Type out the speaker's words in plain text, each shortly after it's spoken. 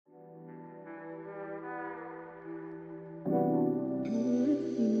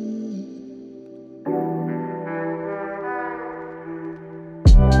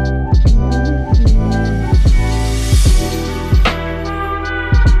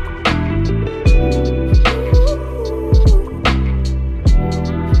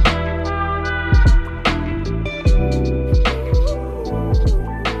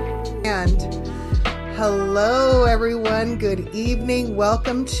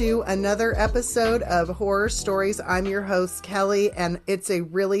welcome to another episode of Horror Stories. I'm your host, Kelly, and it's a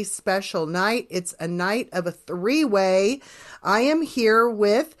really special night. It's a night of a three-way. I am here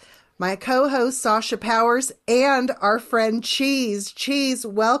with my co-host, Sasha Powers, and our friend Cheez. Cheez,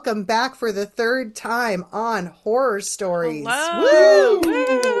 welcome back for the third time on Horror Stories. Hello!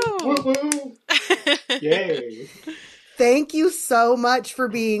 Woo! Woo! Woo! Yay! Thank you so much for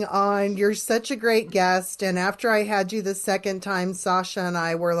being on. You're such a great guest. And after I had you the second time, Sasha and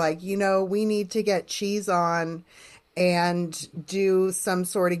I were like, we need to get Cheez on and do some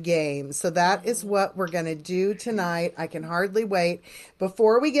sort of game. So that is what we're going to do tonight. I can hardly wait.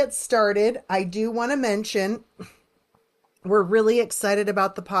 Before we get started, I do want to mention we're really excited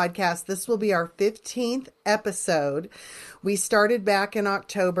about the podcast. This will be our 15th episode. We started back in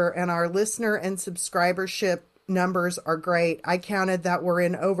October, and our listener and subscribership numbers are great. I counted that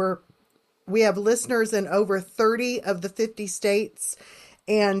we have listeners in over 30 of the 50 states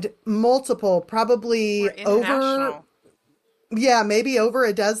and multiple, probably maybe over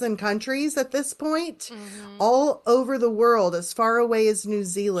a dozen countries at this point, all over the world, as far away as New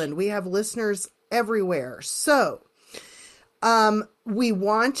Zealand. We have listeners everywhere. So, we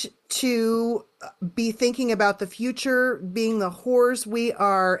want to be thinking about the future, being the whores we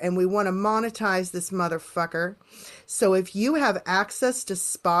are, and we want to monetize this motherfucker. So if you have access to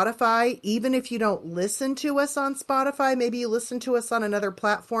Spotify, even if you don't listen to us on Spotify, maybe you listen to us on another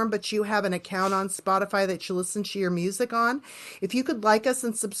platform, but you have an account on Spotify that you listen to your music on, if you could like us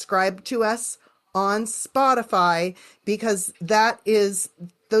and subscribe to us on Spotify, because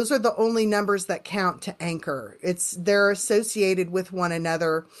those are the only numbers that count to Anchor. They're associated with one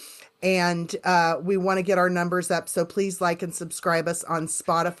another, and we want to get our numbers up. So please like and subscribe us on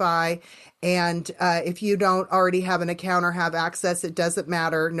Spotify. And if you don't already have an account or have access, it doesn't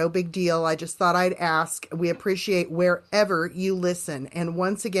matter. No big deal. I just thought I'd ask. We appreciate wherever you listen. And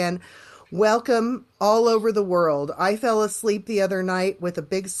once again, welcome all over the world. I fell asleep the other night with a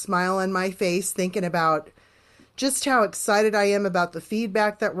big smile on my face, thinking about just how excited I am about the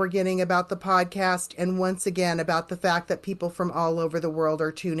feedback that we're getting about the podcast. And once again, about the fact that people from all over the world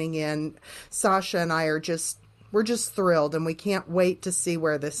are tuning in. Sasha and I we're just thrilled, and we can't wait to see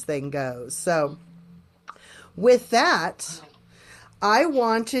where this thing goes. So with that, I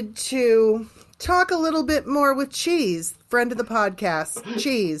wanted to talk a little bit more with Cheez, friend of the podcast,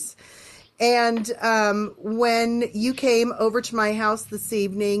 Cheez. And when you came over to my house this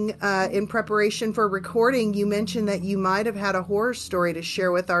evening in preparation for recording, you mentioned that you might have had a horror story to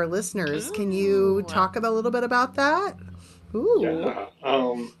share with our listeners. Ooh. Can you talk a little bit about that? Ooh. Yeah.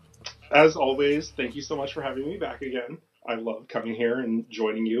 As always, thank you so much for having me back again. I love coming here and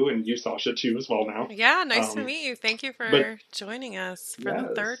joining you, and you, Sasha, too, as well now. Yeah, nice to meet you. Thank you for joining us for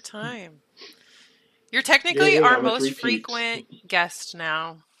the third time. You're technically our most frequent guest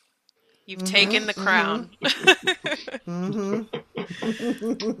now. You've taken the crown.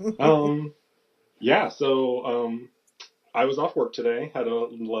 So I was off work today, had a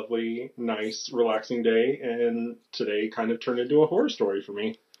lovely, nice, relaxing day, and today kind of turned into a horror story for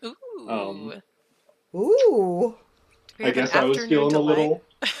me. Ooh. Ooh. I guess I was feeling a little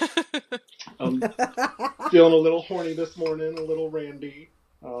feeling a little horny this morning, a little randy.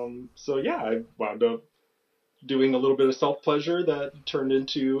 I wound up doing a little bit of self-pleasure that turned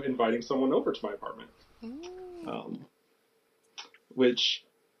into inviting someone over to my apartment. Which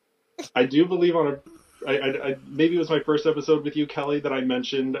I do believe I maybe it was my first episode with you, Kelly, that I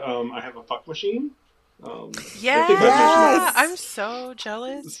mentioned I have a fuck machine. I'm so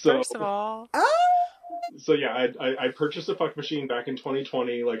jealous, first of all. So yeah, I purchased a fuck machine back in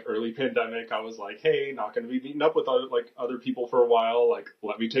 2020, like early pandemic. I was like, hey, not going to be meeting up with other people for a while. Like,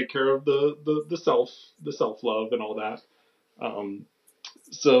 let me take care of the self-love and all that.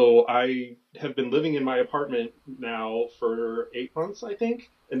 So I have been living in my apartment now for 8 months, I think.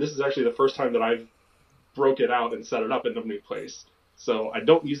 And this is actually the first time that I've broke it out and set it up in the new place. So I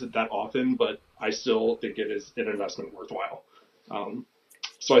don't use it that often, but I still think it is an investment worthwhile.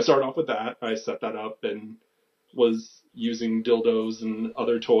 So I started off with that. I set that up and was using dildos and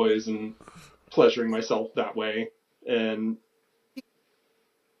other toys and pleasuring myself that way. And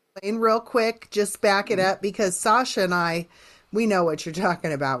real quick, just back it up, because Sasha and I, we know what you're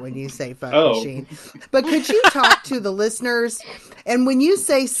talking about when you say fuck machine. But could you talk to the listeners? And when you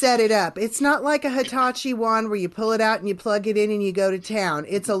say set it up, it's not like a Hitachi wand where you pull it out and you plug it in and you go to town.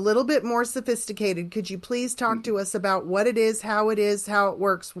 It's a little bit more sophisticated. Could you please talk to us about what it is, how it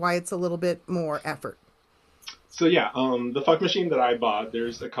works, why it's a little bit more effort? So yeah, the fuck machine that I bought,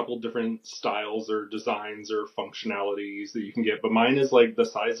 there's a couple different styles or designs or functionalities that you can get, but mine is like the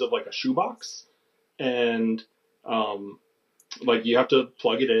size of like a shoebox, and like you have to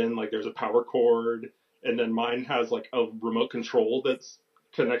plug it in, like there's a power cord, and then mine has like a remote control that's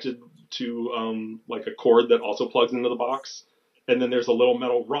connected to like a cord that also plugs into the box. And then there's a little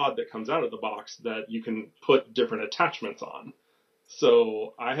metal rod that comes out of the box that you can put different attachments on.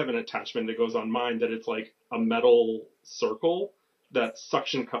 So I have an attachment that goes on mine that it's like a metal circle that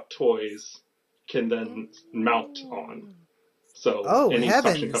suction cup toys can then mount on. So any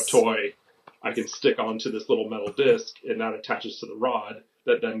suction cup toy I can stick onto this little metal disc, and that attaches to the rod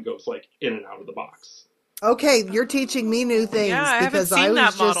that then goes like in and out of the box. Okay, you're teaching me new things because I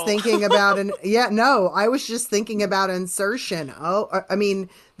was just thinking about I was just thinking about insertion. Oh, I mean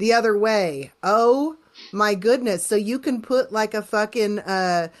the other way. Oh my goodness! So you can put like a fucking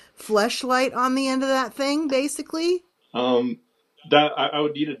fleshlight on the end of that thing, basically. That I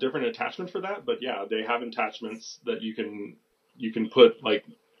would need a different attachment for that, but yeah, they have attachments that you can put like.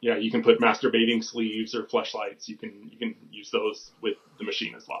 Yeah, you can put masturbating sleeves or fleshlights. You can use those with the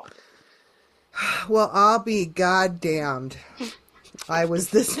machine as well. Well, I'll be goddamned. I was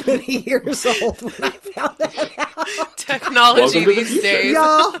this many years old when I found that out. Technology these days.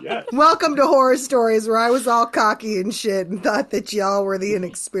 Y'all, welcome to Horror Stories, where I was all cocky and shit and thought that y'all were the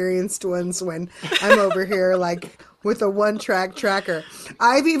inexperienced ones when I'm over here like with a one-track tracker.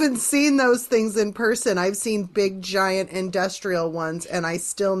 I've even seen those things in person. I've seen big, giant industrial ones, and I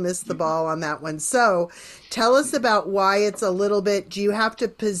still miss the ball on that one. So tell us about why it's a little bit, do you have to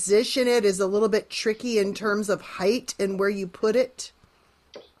position it? Is a little bit tricky in terms of height and where you put it?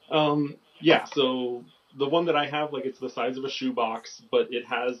 Yeah, so the one that I have, like, it's the size of a shoebox, but it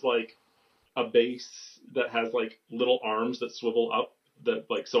has, like, a base that has, like, little arms that swivel up. That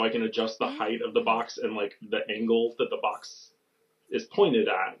like so I can adjust the height of the box and like the angle that the box is pointed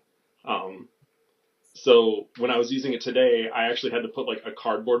at. So when I was using it today, I actually had to put like a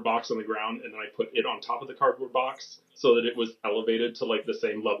cardboard box on the ground, and then I put it on top of the cardboard box so that it was elevated to like the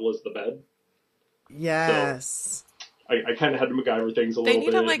same level as the bed. Yes. So I kind of had to MacGyver things a little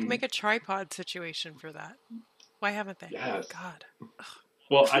bit. They need to like make a tripod situation for that. Why haven't they? Yes. Oh, God.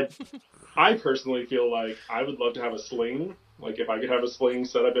 Well, I personally feel like I would love to have a sling. Like if I could have a sling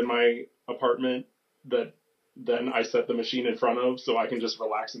set up in my apartment that then I set the machine in front of, so I can just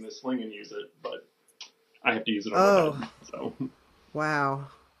relax in this sling and use it. But I have to use it on my bed. So.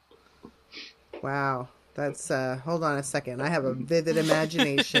 Wow. That's hold on a second. I have a vivid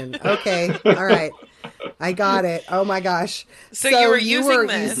imagination. Okay. All right. I got it. Oh my gosh. So you were using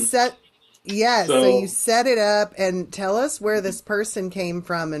this. So you set it up, and tell us where this person came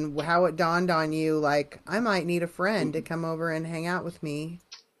from and how it dawned on you, like, I might need a friend to come over and hang out with me.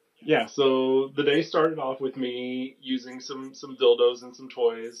 Yeah, so the day started off with me using some dildos and some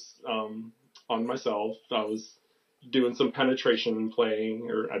toys on myself. I was doing some penetration playing,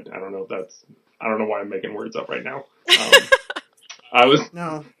 or I don't know if that's, I don't know why I'm making words up right now.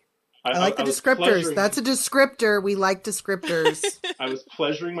 I like the descriptors. That's a descriptor. We like descriptors. I was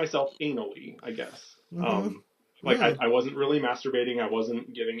pleasuring myself anally, I guess. I wasn't really masturbating. I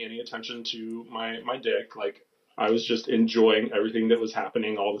wasn't giving any attention to my dick. Like, I was just enjoying everything that was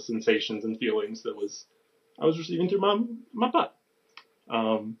happening, all the sensations and feelings I was receiving through my butt.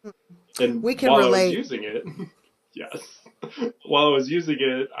 And we can while relate. I was using it, yes. While I was using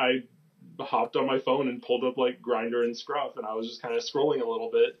it, I hopped on my phone and pulled up like Grindr and Scruff, and I was just kind of scrolling a little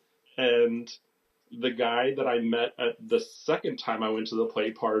bit. And the guy that I met at the second time I went to the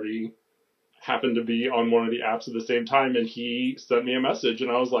play party happened to be on one of the apps at the same time, and he sent me a message, and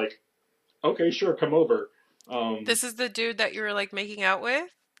I was like, okay, sure, come over. This is the dude that you were like making out with?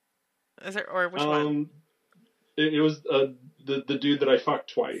 Is it, or which one? It was the dude that I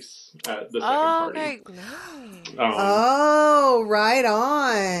fucked twice at the second party. Okay, nice. Right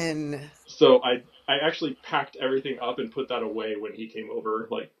on. So I actually packed everything up and put that away when he came over.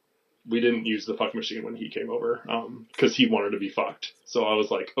 Like, we didn't use the fuck machine when he came over, because he wanted to be fucked. So I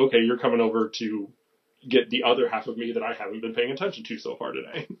was like, okay, you're coming over to get the other half of me that I haven't been paying attention to so far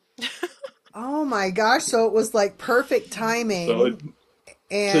today. Oh my gosh, so it was like perfect timing.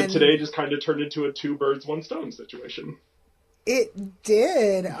 So today just kind of turned into a 2 birds, 1 stone situation. It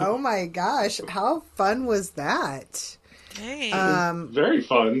did. Oh my gosh, how fun was that? Dang. Very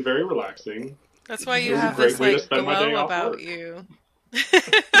fun, very relaxing. That's why you have this like glow about you.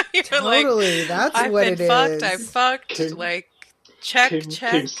 You're totally, like, that's I've what been it fucked, is. I've fucked, like, check.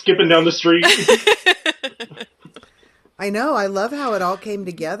 Came skipping down the street. I know, I love how it all came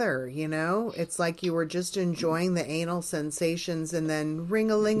together, you know? It's like you were just enjoying the anal sensations, and then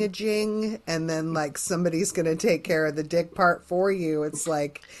ring-a-ling-a-jing, and then, like, somebody's going to take care of the dick part for you. It's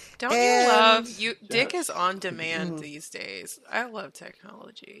like... Don't you love... Dick is on demand these days. I love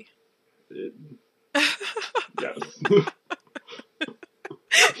technology. Yes.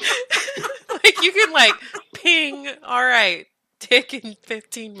 Like you can like ping, all right, tick in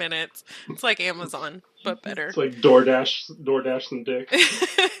 15 minutes. It's like Amazon, but better. It's like DoorDash some dick.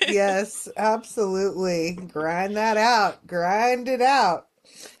 Yes, absolutely. Grind that out. Grind it out.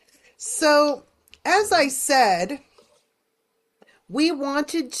 So, as I said, we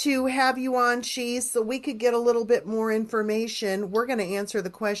wanted to have you on, Cheez, so we could get a little bit more information. We're going to answer the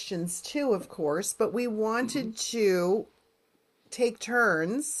questions too, of course, but we wanted to take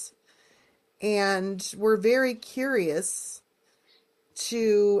turns, and we're very curious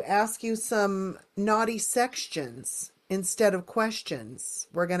to ask you some naughty sections instead of questions.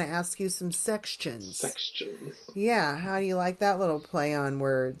 We're going to ask you some sections. Sections. Yeah, how do you like that little play on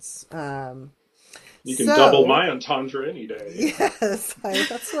words? You can double my entendre any day. Yes,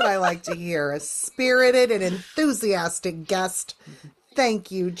 that's what I like to hear. A spirited and enthusiastic guest. Thank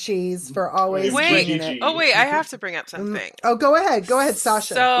you, Cheez, for always bringing it. Oh, wait, I have to bring up something. Oh, go ahead. Go ahead,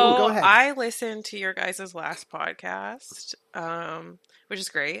 Sasha. So, go ahead. I listened to your guys' last podcast, which is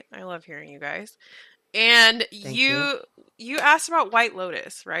great. I love hearing you guys. And you asked about White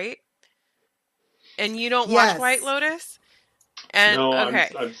Lotus, right? And you don't watch White Lotus? And, no, okay.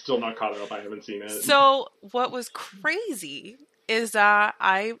 I'm still not caught up. I haven't seen it. So what was crazy is that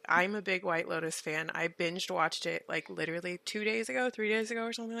I'm a big White Lotus fan. I binged watched it like literally 3 days ago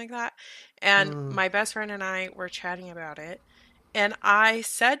or something like that. And my best friend and I were chatting about it. And I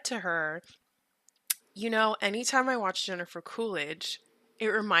said to her, you know, anytime I watch Jennifer Coolidge, it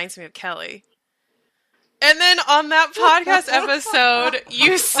reminds me of Kelly. And then on that podcast episode,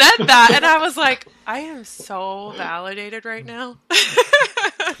 you said that, and I was like, I am so validated right now.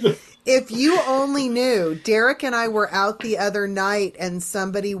 If you only knew, Derek and I were out the other night, and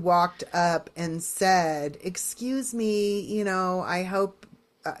somebody walked up and said, excuse me, you know, I hope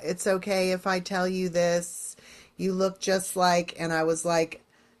it's okay if I tell you this. You look just like, and I was like,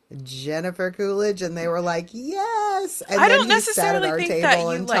 Jennifer Coolidge, and they were like, yes. And I then don't he sat at our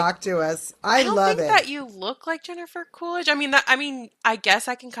table and talked to us. I love it. I don't think that you look like Jennifer Coolidge. I mean, I guess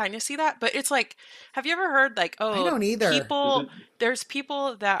I can kind of see that, but it's like, have you ever heard like, oh, I don't either. There's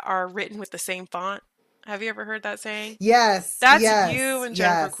people that are written with the same font. Have you ever heard that saying? Yes. That's you and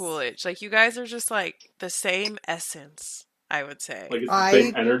Jennifer Coolidge. Like, you guys are just like the same essence, I would say. Like, it's the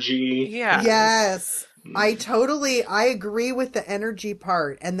same energy. Yeah. Yes. I agree with the energy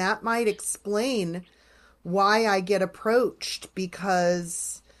part, and that might explain why I get approached,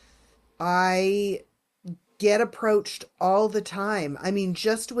 because I get approached all the time. I mean,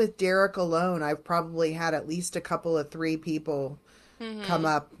 just with Derek alone, I've probably had at least a couple of 3 people come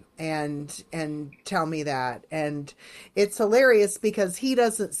up and tell me that. And it's hilarious because he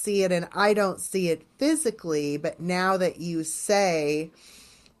doesn't see it and I don't see it physically, but now that you say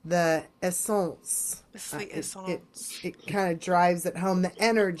the essence, it kind of drives it home. The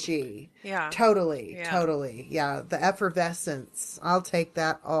energy. Yeah. Totally. Yeah. The effervescence. I'll take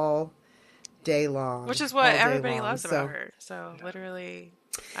that all day long. Which is what everybody loves about her. So literally,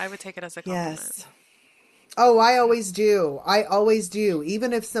 I would take it as a compliment. Yes. Oh, I always do.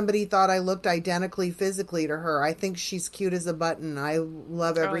 Even if somebody thought I looked identically physically to her, I think she's cute as a button. I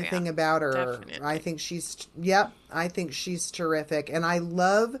love everything about her. Definitely. I think she's terrific. And I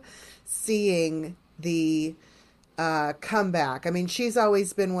love seeing the comeback. I mean, she's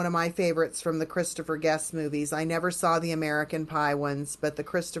always been one of my favorites from the Christopher Guest movies. I never saw the American Pie ones, but the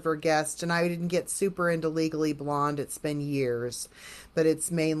Christopher Guest, and I didn't get super into Legally Blonde. It's been years, but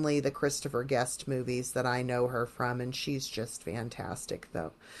it's mainly the Christopher Guest movies that I know her from, and she's just fantastic,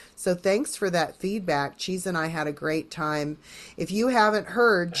 though. So thanks for that feedback. Cheez and I had a great time. If you haven't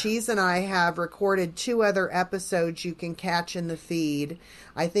heard, Cheez and I have recorded 2 other episodes you can catch in the feed.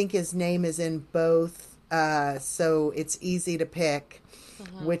 I think his name is in both. So it's easy to pick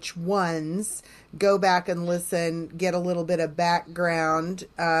which ones. Go back and listen, get a little bit of background.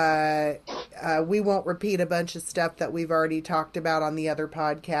 We won't repeat a bunch of stuff that we've already talked about on the other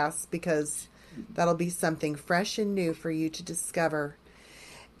podcasts, because that'll be something fresh and new for you to discover.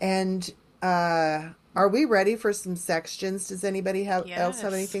 And are we ready for some sections? Does anybody else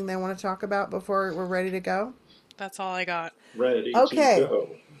have anything they want to talk about before we're ready to go? That's all I got. Ready to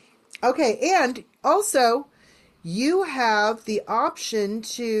go. Okay, and also, you have the option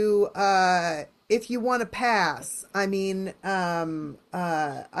to, if you want to pass. I mean, I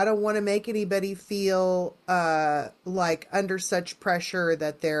don't want to make anybody feel like under such pressure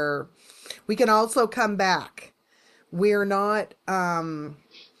that we can also come back. We're not,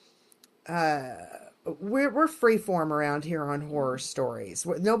 we're free form around here on horror stories.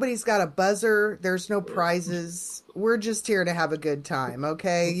 Nobody's got a buzzer. There's no prizes. We're just here to have a good time.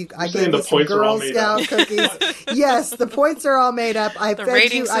 Okay. You're I saying gave the you some points are all Girl made up. Scout cookies. Yes, the points are all made up. I The fed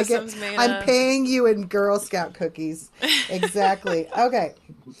rating you. system's made I'm up. paying you in Girl Scout cookies. Exactly. Okay.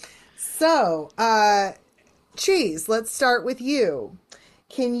 So, Cheez, let's start with you.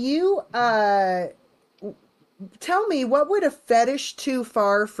 Can you tell me, what would a fetish too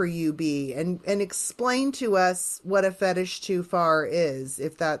far for you be, and explain to us what a fetish too far is,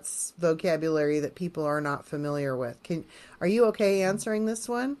 if that's vocabulary that people are not familiar with. Are you okay answering this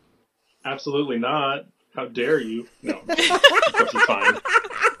one? Absolutely not. How dare you? No, of course it's fine.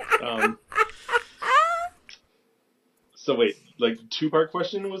 Um, so wait, like two-part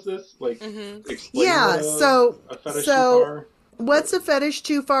question was this? Like explain what Yeah, a fetish too far? what's a fetish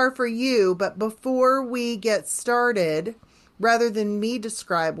too far for you? But before we get started, rather than me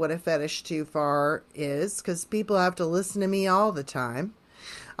describe what a fetish too far is, because people have to listen to me all the time,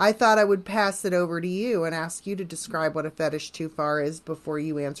 I thought I would pass it over to you and ask you to describe what a fetish too far is before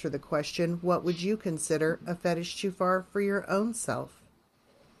you answer the question, what would you consider a fetish too far for your own self?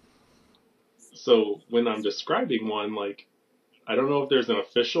 So when I'm describing one, like I don't know if there's an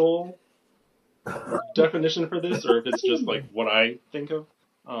official definition for this or if it's just like what I think of.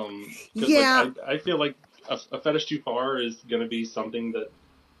 Because like Yeah, I feel like a fetish too far is going to be something that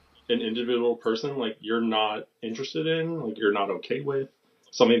an individual person like you're not interested in, like you're not okay with,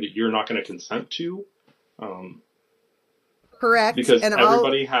 something that you're not going to consent to, um, correct. because And I'll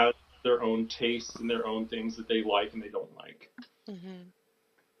everybody has their own tastes and their own things that they like and they don't like. Hmm.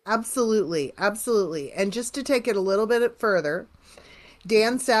 absolutely, absolutely. And just to take it a little bit further,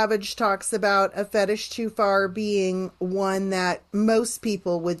 Dan Savage talks about a fetish too far being one that most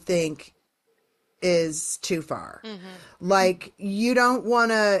people would think is too far. Hmm. Like, you don't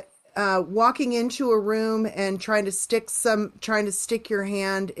want to walking into a room and trying to stick your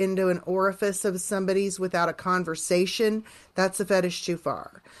hand into an orifice of somebody's without a conversation. That's a fetish too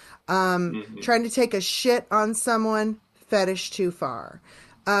far. Hmm. Trying to take a shit on someone, fetish too far.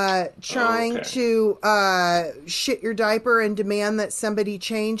 Oh, Trying okay. to shit your diaper and demand that somebody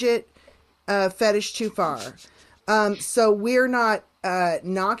change it, fetish too far. So we're not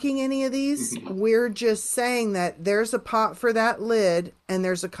knocking any of these. Hmm. We're just saying that there's a pot for that lid, and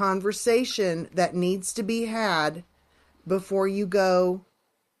there's a conversation that needs to be had before you go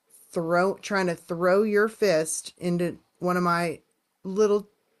trying to throw your fist into one of my little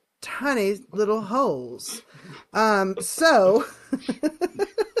tiny little holes. So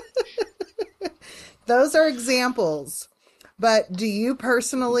those are examples. But do you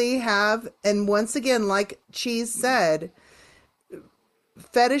personally have, and once again, like Cheez said,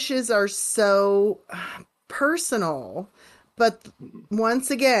 fetishes are so personal. But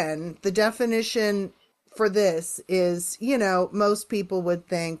once again, the definition for this is, most people would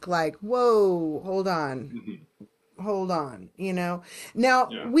think like, whoa, Hmm. hold on, now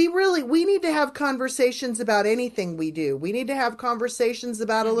Yeah. we need to have conversations about anything we do. We need to have conversations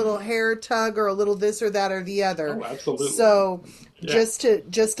about a little Hmm. hair tug or a little this or that or the other. Oh, absolutely. So Yeah. just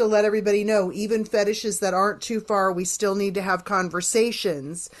to let everybody know, even fetishes that aren't too far, we still need to have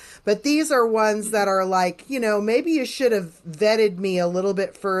conversations. But these are ones that Hmm. are like, maybe you should have vetted me a little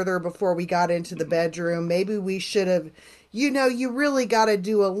bit further before we got into the Hmm. bedroom. Maybe we should have, you really got to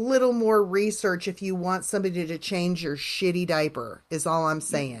do a little more research if you want somebody to change your shitty diaper, is all I'm Hmm.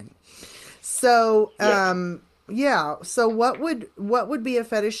 saying. So, Yeah. yeah. So what would be a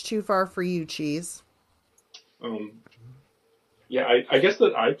fetish too far for you, Cheese? Um, yeah, I guess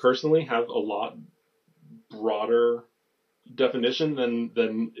that I personally have a lot broader definition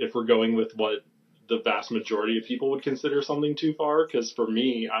than if we're going with what the vast majority of people would consider something too far. Because for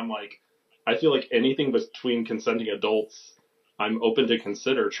me, I'm like, I feel like anything between consenting adults, I'm open to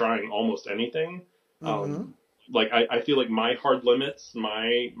consider trying almost anything. Mm-hmm. Um, like I feel like my hard limits,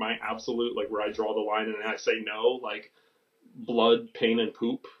 my absolute like where I draw the line and I say no, like blood, pain, and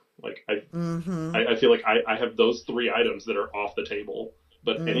poop. Like Mm-hmm. I feel like I have those three items that are off the table.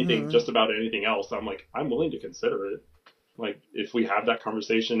 But anything, Mm-hmm. just about anything else, I'm like, I'm willing to consider it. Like if we have that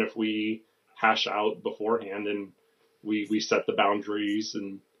conversation, if we hash out beforehand and we set the boundaries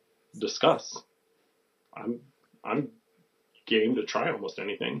and discuss, I'm I'm game to try almost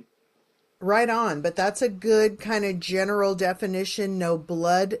anything. Right on. But that's a good kind of general definition. No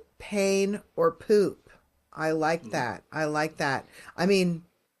blood, pain, or poop. I like Mm-hmm. that. I like that. I mean,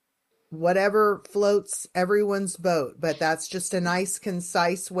 whatever floats everyone's boat, but that's just a nice,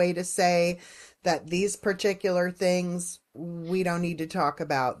 concise way to say that these particular things we don't need to talk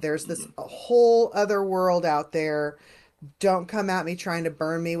about. There's this Mm-hmm. whole other world out there Don't come at me trying to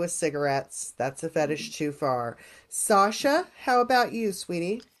burn me with cigarettes. That's a fetish too far. Sasha, how about you,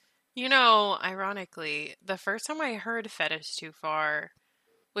 sweetie? You know, ironically, the first time I heard Fetish Too Far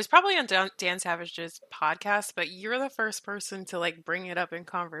was probably on Dan Savage's podcast, but you're the first person to like bring it up in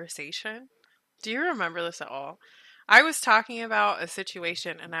conversation. Do you remember this at all? I was talking about a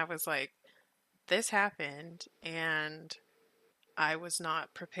situation and I was like, this happened and I was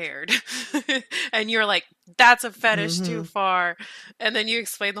not prepared. And you're like, that's a fetish too Mm-hmm. far. And then you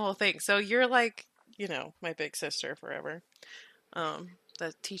explain the whole thing. So you're like, my big sister forever.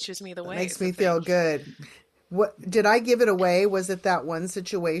 That teaches me the That makes ways me of feel things. good. What did I give it away? Was it that one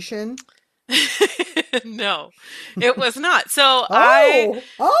situation? No, it was not. So Oh,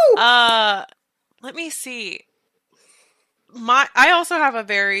 oh, uh, let me see. I also have a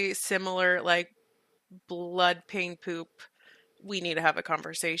very similar, like, blood, pain, poop. We need to have a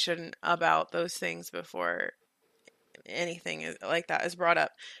conversation about those things before like that is brought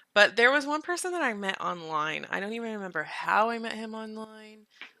up. But there was one person that I met online. I don't even remember how I met him online.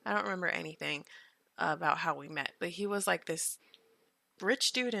 I don't remember anything about how we met, but he was like this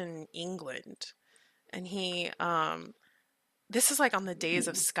rich dude in England. And this is like on the days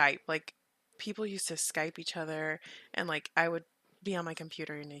of Skype. Like, people used to Skype each other, and like I would be on my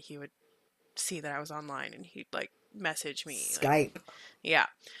computer and he would see that I was online and he'd like message me. Like, Skype. yeah.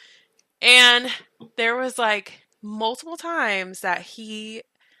 And there was like multiple times that he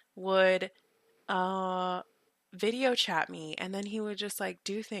would uh video chat me, and then he would just like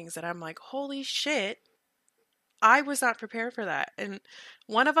do things that I'm like, holy shit, I was not prepared for that. And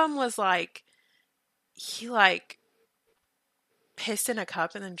one of them was like, he like pissed in a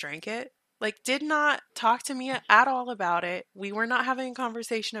cup and then drank it. Like, did not talk to me at all about it. We were not having a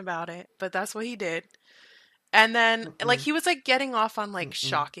conversation about it, but that's what he did. And then, like, Mm-mm, he was like getting off on like mm-mm,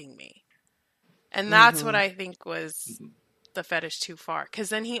 shocking me. And that's what mm-hmm. I think was the fetish too far. Because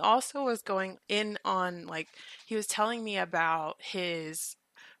then he also was going in on, like, he was telling me about his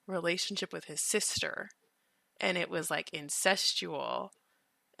relationship with his sister. And it was like incestual.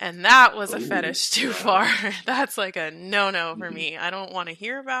 And that was a Oh, fetish too far. wow. That's like a no-no for Mhm. me. I don't want to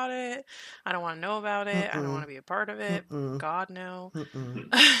hear about it. I don't want to know about it. I don't want Mm-mm, to be a part of it. mm-mm, God, no.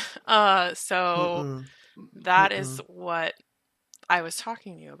 mm-mm, So mm-mm, that is mm-mm. what I was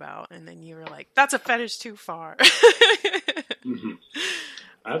talking to you about. And then you were like, that's a fetish too far. Mhm.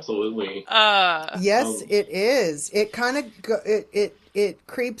 Absolutely. uh, Yes, Um, it is. It kind of it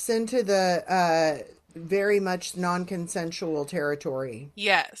creeps into the very much non-consensual territory.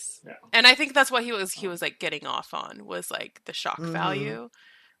 yes. yeah. And I think that's what he Um, was like getting off on, was like the shock Mm-hmm. value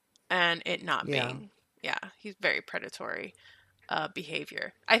and it not Yeah. being, yeah, he's very predatory.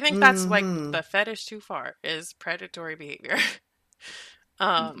 Behavior. I think that's like Mm-hmm. the fetish too far, is predatory behavior.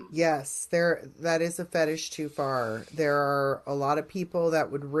 mhm. Yes, there that is a fetish too far. There are a lot of people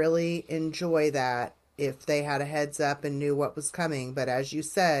that would really enjoy that if they had a heads up and knew what was coming. But as you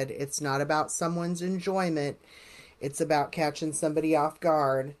said, it's not about someone's enjoyment. It's about catching somebody off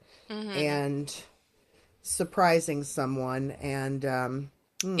guard Hmm. and surprising someone. And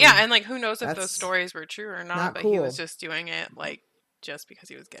Yeah, and like who knows if those that's stories were true or not, not but he was cool. just doing it like just because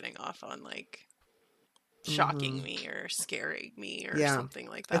he was getting off on like shocking Hmm. me or scaring me or Yeah. something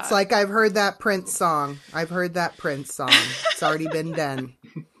like It's that. like I've heard that Prince song. I've heard that Prince song. It's already been done.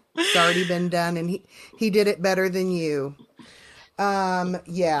 It's already been done, and he did it better than you.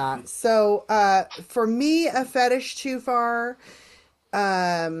 Yeah. So for me, a fetish too far.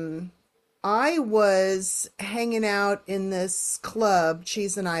 Um I was hanging out in this club.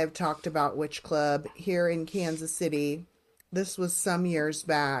 Cheese and I have talked about which club here in Kansas City. This was some years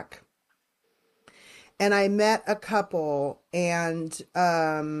back. And I met a couple, and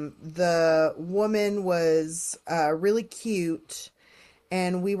the woman was really cute,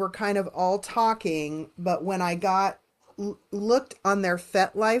 and we were kind of all talking. But when I got looked on their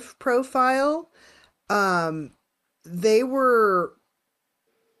FetLife profile, um, they were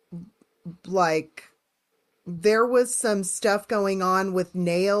like, there was some stuff going on with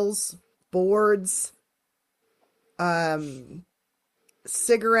nails, boards, um,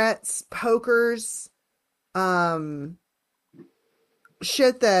 cigarettes, pokers, um,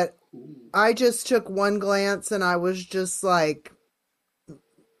 shit that Ooh. I just took one glance and I was just like,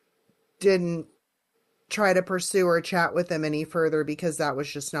 didn't try to pursue or chat with them any further because that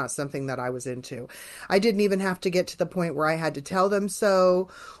was just not something that I was into. I didn't even have to get to the point where I had to tell them so,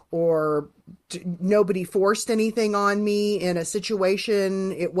 or nobody forced anything on me in a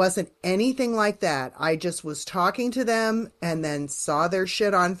situation. It wasn't anything like that. I just was talking to them and then saw their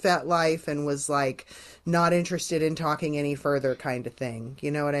shit on FetLife and was like, not interested in talking any further, kind of thing.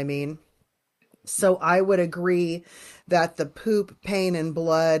 You know what I mean? So I would agree that the poop, pain, and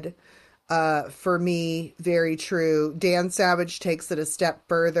blood, for me, very true. Dan Savage takes it a step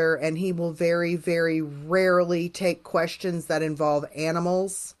further, and he will very, very rarely take questions that involve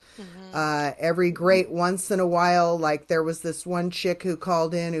animals. Mm-hmm. Every great once in a while, like there was this one chick who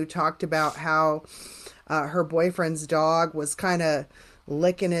called in who talked about how her boyfriend's dog was kind of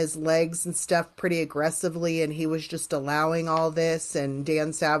licking his legs and stuff pretty aggressively, and he was just allowing all this. And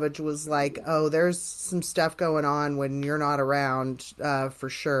Dan Savage was like, oh, there's some stuff going on when you're not around, for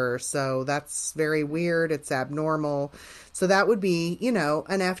sure. So that's very weird. It's abnormal. So that would be, an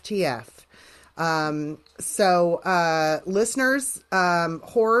FTF. Listeners,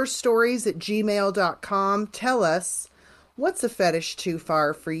 horror stories at gmail.com. Tell us, what's a fetish too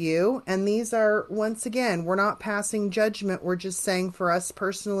far for you? And these are, once again, we're not passing judgment. We're just saying for us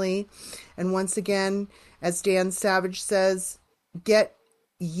personally. And once again, as Dan Savage says, get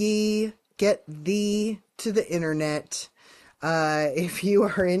thee to the internet. If you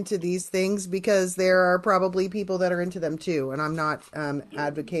are into these things, because there are probably people that are into them too. And I'm not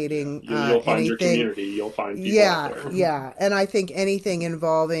advocating You'll find your anything. community. You'll find people out Yeah, there. yeah. And I think anything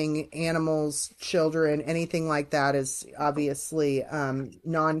involving animals, children, anything like that is obviously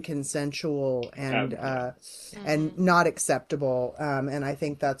non-consensual and Mm-hmm. not acceptable. And I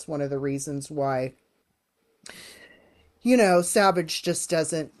think that's one of the reasons why Savage just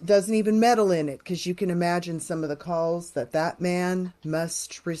doesn't even meddle in it, because you can imagine some of the calls that man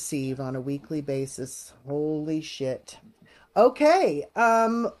must receive on a weekly basis. Holy shit. Okay,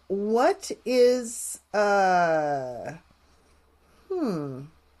 what is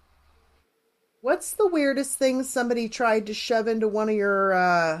what's the weirdest thing somebody tried to shove into one of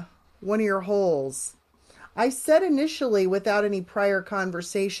your holes? I said initially without any prior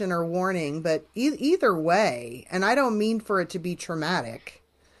conversation or warning, but either way, and I don't mean for it to be traumatic.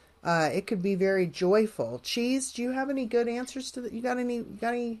 It could be very joyful. Cheese, do you have any good answers to that?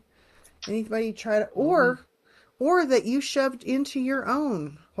 Anybody try to, or that you shoved into your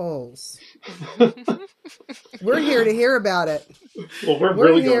own holes? We're here to hear about it. Well, we're We're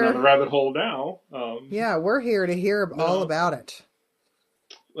really going down the here. rabbit hole now. Yeah, we're here to hear all No, about it.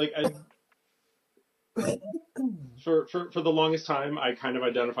 like I for the longest time, I kind of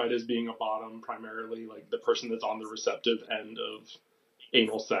identified as being a bottom, primarily like the person that's on the receptive end of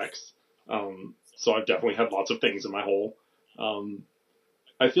anal sex. So I've definitely had lots of things in my hole. Um,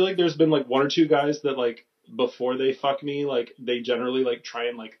 I feel like there's been like one or two guys that like before they fuck me, like they generally like try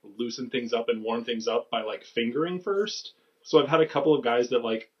and like loosen things up and warm things up by like fingering first. So I've had a couple of guys that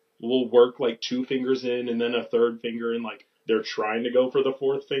like will work like two fingers in and then a third finger and like they're trying to go for the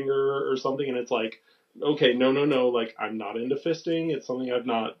fourth finger or something, and it's like, okay, no, no, no, like I'm not into fisting. It's something I've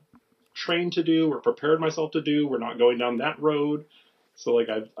not trained to do or prepared myself to do. We're not going down that road. So like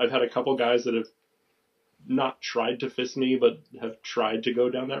I've had a couple guys that have not tried to fist me, but have tried to go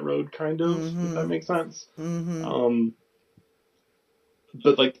down that road, kind of, if that Mm-hmm. makes sense. Mm-hmm. Um,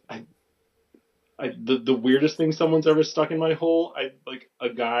 but like the weirdest thing someone's ever stuck in my hole, I like a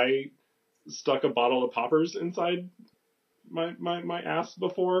guy stuck a bottle of poppers inside my ass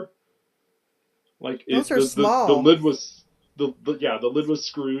before. Like Those it are the small. lid was the lid was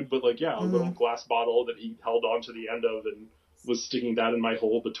screwed, but like yeah, a little Mm-hmm. glass bottle that he held on to the end of and was sticking that in my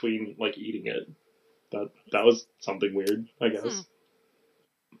hole between like eating it. That was something weird, I Hmm. guess.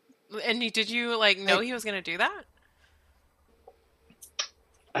 And did you like know I he was gonna do that?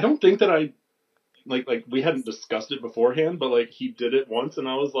 I don't think that I like we hadn't discussed it beforehand, but like he did it once, and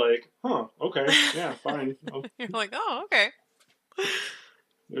I was like, huh, okay, yeah, fine. You're like, oh, okay.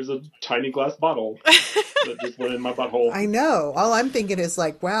 There's a tiny glass bottle that just went in my butthole. I know. All I'm thinking is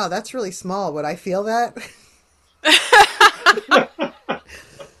like, wow, that's really small. Would I feel that?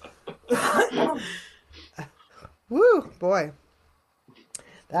 Woo, boy.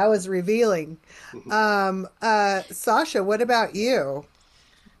 That was revealing. Sasha, what about you?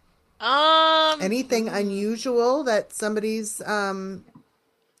 Anything hmm. unusual that somebody's,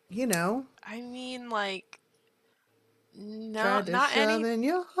 you know, I mean, like, no, tried to shove in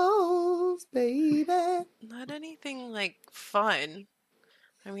your holes, baby? not anything like fun.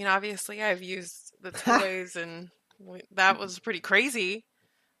 I mean, obviously, I've used the Ha! toys, and that was pretty crazy.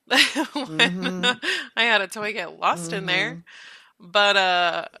 When Mm-hmm. I had a toy get lost in there, Mm-hmm. but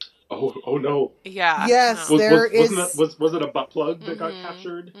Oh no! yeah, Yes, no. there Wasn't that is. was it a butt plug that got Mhm,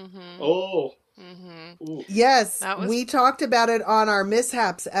 captured? mhm, Oh, mhm. ooh. Yes, That was. we talked about it on our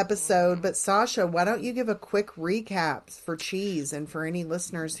mishaps episode, Mhm. but Sasha, why don't you give a quick recap for Cheese and for any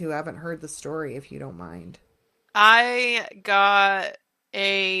listeners who haven't heard the story, if you don't mind? I got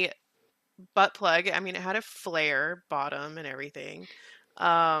a butt plug. I mean, it had a flare bottom and everything.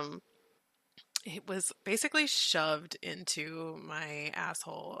 Um, It was basically shoved into my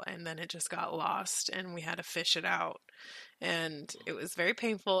asshole and then it just got lost and we had to fish it out. And it was very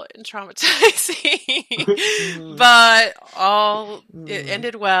painful and traumatizing. Mm, But all it mm.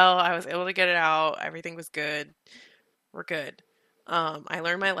 ended well. I was able to get it out. Everything was good. We're good. I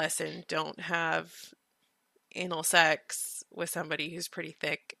learned my lesson. Don't have anal sex with somebody who's pretty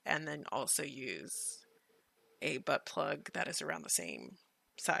thick and then also use a butt plug that is around the same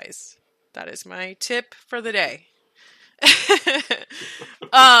size. That is my tip for the day.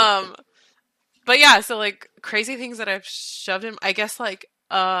 um, but yeah, so like crazy things that I've shoved in, I guess like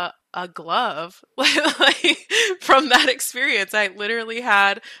a glove, like from that experience, I literally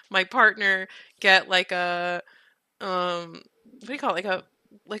had my partner get like a what do you call it?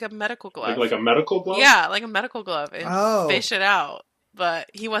 Like a medical Like glove. a medical glove? Yeah, like a medical glove and Oh. fish it out. But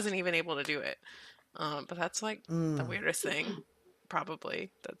he wasn't even able to do it. But that's like the Mm, weirdest thing,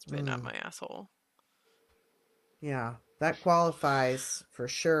 probably, that's been up mm. my asshole. Yeah, that qualifies for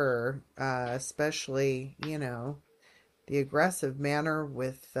sure. Especially, the aggressive manner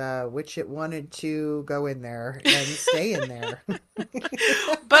with which it wanted to go in there and stay in there.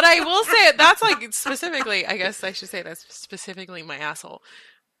 But I will say that's like specifically, I guess I should say that's specifically my asshole.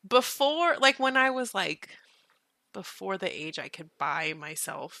 Before, like when I was like before the age I could buy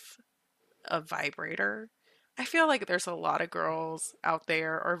myself a vibrator, I feel like there's a lot of girls out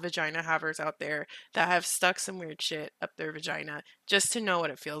there or vagina havers out there that have stuck some weird shit up their vagina just to know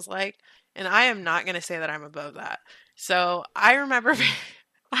what it feels like. And I am not going to say that I'm above that. So I remember,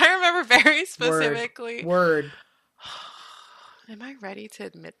 I remember very Word. specifically. Word. Am I ready to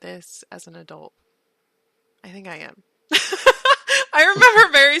admit this as an adult? I think I am. I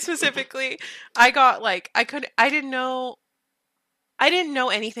remember very specifically. I got like I didn't know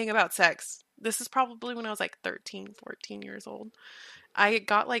anything about sex. This is probably when I was like 13, 14 years old. I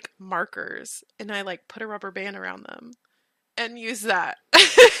got like markers and I like put a rubber band around them and used that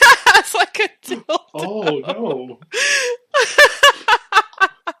as like a Oh dildo. no.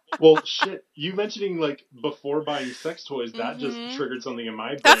 Well, shit. You mentioning like before buying sex toys, that just hmm triggered something in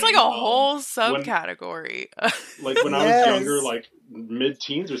my That's like brain. a whole When subcategory. when I was younger, Yes. like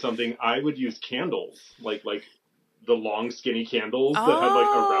mid-teens or something, I would use candles, like the long skinny candles that had like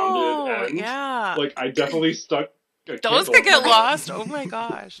a rounded Oh, end. yeah. Like I definitely stuck a Those candle could up my get butt. lost. Oh my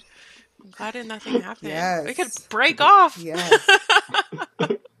gosh. I'm glad nothing happened. It could Yes. break off. Yes.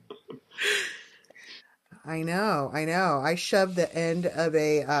 I know. I know. I shoved the end of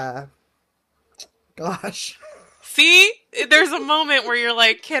a gosh. See, there's a moment where you're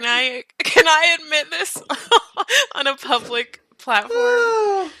like, can I admit this on a public platform?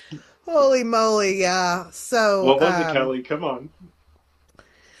 Oh, holy moly, yeah. So, What was it, Kelly? Come on.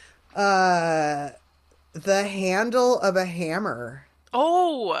 uh the handle of a hammer.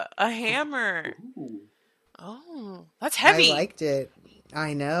 Oh, a hammer. Ooh. Oh, that's I heavy. liked it.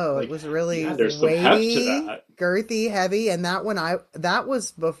 I know. It Like, was really yeah, there's some heft to weighty, that. girthy, heavy, and that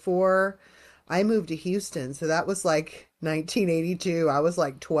was before I moved to Houston. So that was like 1982. I was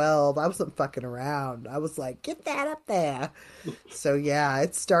like 12. I wasn't fucking around. I was like, "Get that up there." So yeah,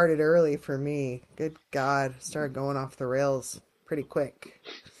 it started early for me. Good God. Started going off the rails pretty quick.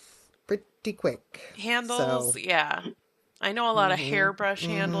 Pretty quick. Handles, So, yeah. I know a lot of mhm. hairbrush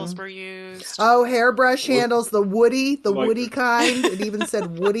handles Mhm. were used. Oh, hairbrush Was handles, the like, woody kind. It even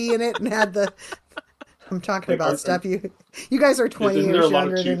said Woody in it and had the. I'm talking like, about stuff you guys are 20 isn't there a years lot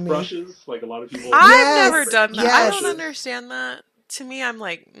of younger than me. toothbrushes? Like a lot of people use I've like never Yes, different done that. I don't yes. toothbrushes. understand that. To me, I'm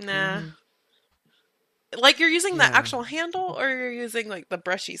like, nah. Hmm. Like you're using the Yeah. actual handle or you're using like the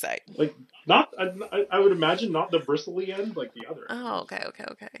brushy side? Like, not, I would imagine not the bristly end, like the other Oh, end. okay, okay,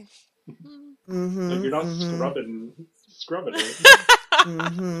 okay. Hmm. Like Mm-hmm. you're not Mm-hmm. scrubbing it.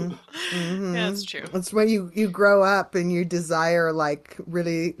 Mm-hmm. Yeah, Mm-hmm. that's true. It's when you grow up and you desire like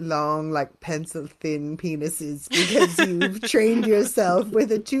really long, like pencil thin penises because you've trained yourself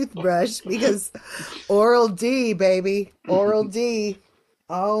with a toothbrush because Oral D, baby. Oral D.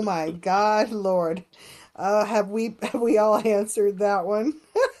 Oh my God, Lord. Have we all answered that one?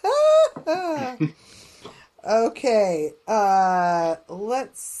 Okay.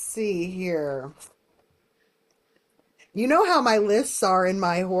 Let's see here. You know how my lists are in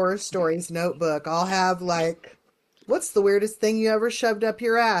my horror stories notebook. I'll have like, what's the weirdest thing you ever shoved up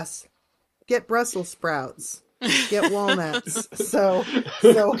your ass? Get Brussels sprouts. Get walnuts. So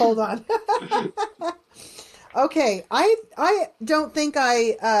hold on. Okay, I don't think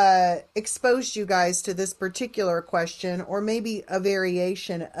I exposed you guys to this particular question, or maybe a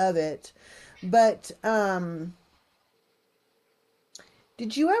variation of it. But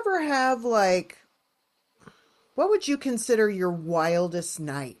did you ever have like, what would you consider your wildest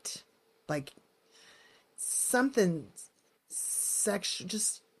night? Like something sexual,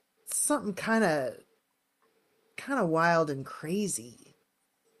 just something kind of wild and crazy.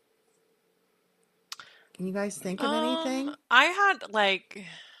 Can you guys think of anything? I had like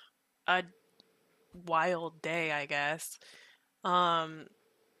a wild day, I guess. Um,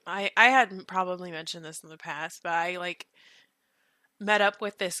 I had probably mentioned this in the past, but I like met up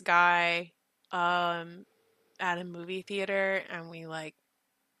with this guy um at a movie theater, and we like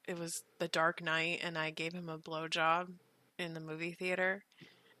it was the dark night, and I gave him a blowjob in the movie theater.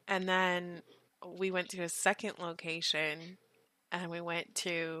 And then we went to a second location, and we went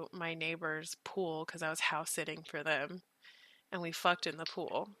to my neighbor's pool because I was house sitting for them, and we fucked in the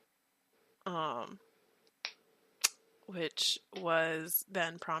pool. Um, which was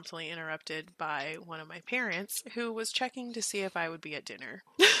then promptly interrupted by one of my parents who was checking to see if I would be at dinner.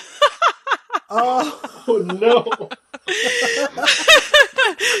 Oh, Oh no.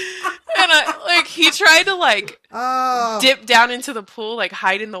 And he tried to like oh, dip down into the pool, like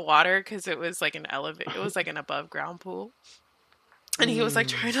hide in the water because it was like it was like an above ground pool. And he was like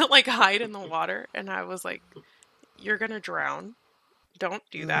trying to like hide in the water, and I was like, "You're gonna drown. Don't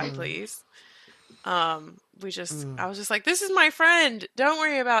do that, please." I was just like, "This is my friend. Don't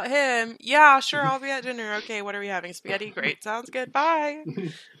worry about him. Yeah, sure, I'll be at dinner. Okay, what are we having? Spaghetti? Great. Sounds good. Bye."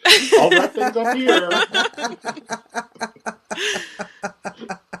 I'll wrap things up here.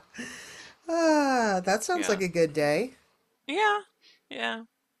 that sounds Yeah. like a good day. Yeah. Yeah.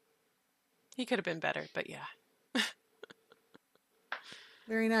 He could have been better, but yeah.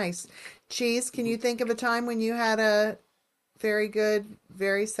 Very nice. Cheese, can you think of a time when you had a very good,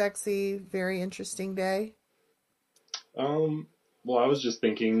 very sexy, very interesting day? Well, I was just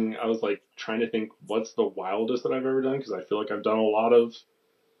thinking, I was like trying to think what's the wildest that I've ever done because I feel like I've done a lot of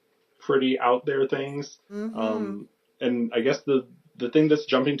pretty out there things. Mm-hmm. And I guess the thing that's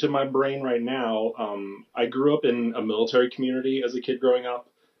jumping to my brain right now, I grew up in a military community as a kid growing up,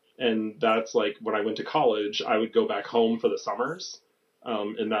 and that's like when I went to college, I would go back home for the summers,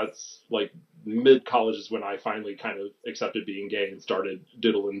 and that's like mid college is when I finally kind of accepted being gay and started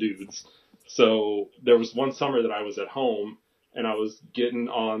diddling dudes. So there was one summer that I was at home and I was getting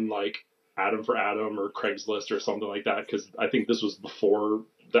on like Adam for Adam or Craigslist or something like that because I think this was before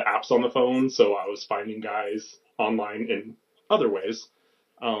the apps on the phone, so I was finding guys online in other ways.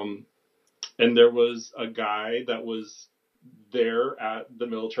 Um, and there was a guy that was there at the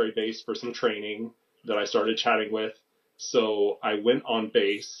military base for some training that I started chatting with. So I went on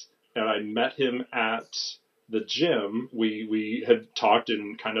base and I met him at the gym. We had talked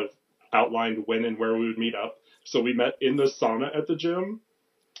and kind of outlined when and where we would meet up. So we met in the sauna at the gym,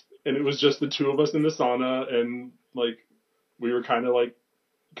 and it was just the two of us in the sauna, and like we were kind of like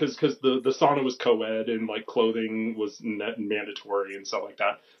because the sauna was co-ed and like clothing was net mandatory and stuff like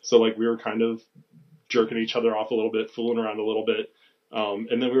that. So like we were kind of jerking each other off a little bit, fooling around a little bit.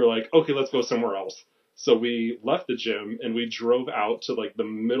 And then we were like, okay, let's go somewhere else. So we left the gym and we drove out to like the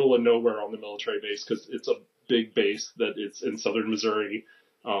middle of nowhere on the military base because it's a big base that it's in southern Missouri.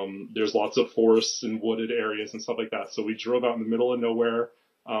 There's lots of forests and wooded areas and stuff like that. So we drove out in the middle of nowhere.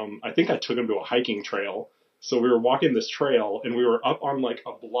 I think I took him to a hiking trail. So we were walking this trail and we were up on like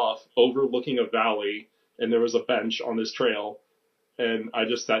a bluff overlooking a valley, and there was a bench on this trail, and I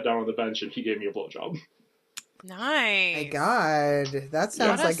just sat down on the bench and he gave me a blowjob. My Nice. God, that Yeah. What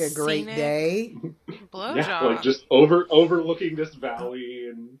sounds a like a great scenic day. Yeah, like blowjob. just overlooking this valley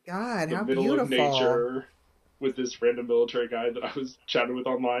and God, the how middle of beautiful. nature with this random military guy that I was chatting with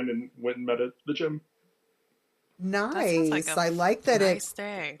online and went and met at the gym. That sounds like Nice. a I like that it, nice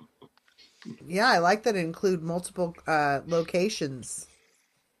day. yeah, I like that it include multiple locations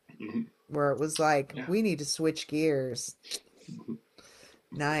Mm-hmm. where it was like, Yeah. we need to switch gears.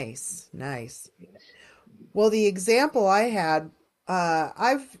 Nice, nice. Well, the example I had, uh,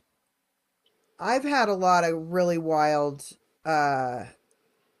 I've I've had a lot of really wild uh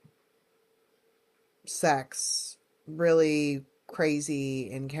sex, really crazy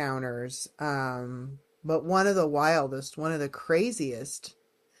encounters. But one of the wildest, one of the craziest,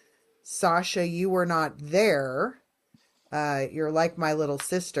 Sasha, you were not there. You're like my little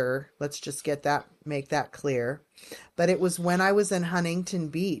sister. Let's just make that clear. But it was when I was in Huntington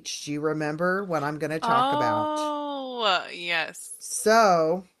Beach. Do you remember what I'm going to talk about? Oh, yes.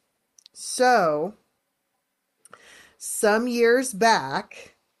 So, some years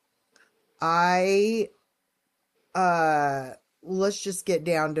back, I let's just get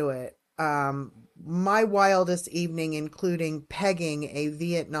down to it. My wildest evening including pegging a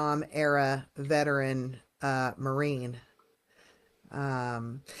Vietnam era veteran Marine.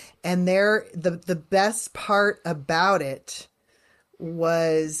 And the best part about it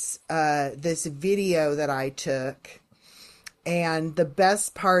was this video that I took. And the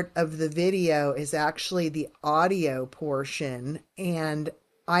best part of the video is actually the audio portion. And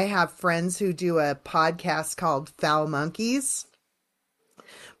I have friends who do a podcast called Foul Monkeys.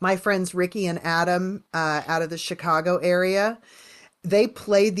 My friends Ricky and Adam out of the Chicago area, they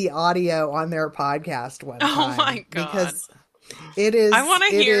played the audio on their podcast one time. Oh my God. Because it is... I want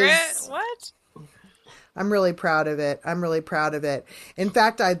to hear it. What? I'm really proud of it. I'm really proud of it. In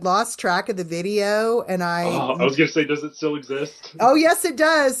fact, I'd lost track of the video and I was going to say, does it still exist? Oh, yes, it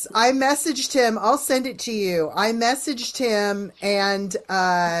does. I messaged him. I'll send it to you. I messaged him and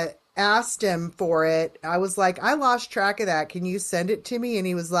asked him for it. I was like, I lost track of that. Can you send it to me? And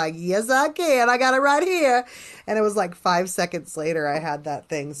he was like, yes, I can. I got it right here. And it was like 5 seconds later I had that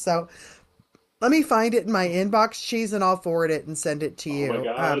thing. So let me find it in my inbox, Cheez, and I'll forward it and send it to you. Oh my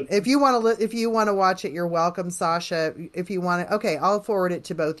God. If you want to watch it, you're welcome, Sasha. If you want to, okay, I'll forward it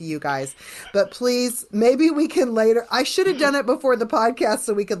to both of you guys. But please, maybe we can later. I should have done it before the podcast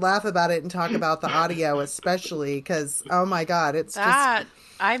so we could laugh about it and talk about the audio, especially because, oh my God, it's that, just.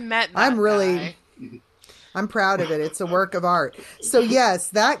 I met that I'm really. guy. I'm proud of it. It's a work of art. So yes,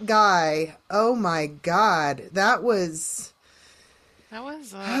 that guy. Oh my God, that was. That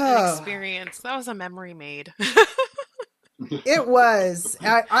was an experience. That was a memory made. It was.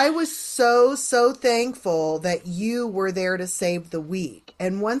 I was so thankful that you were there to save the week.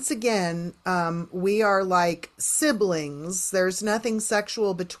 And once again, we are like siblings. There's nothing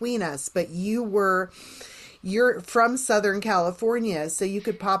sexual between us, but you're from Southern California, so you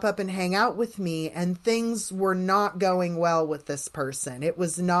could pop up and hang out with me, and things were not going well with this person. It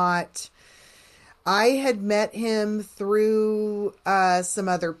was not... I had met him through some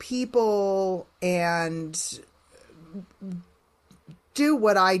other people and do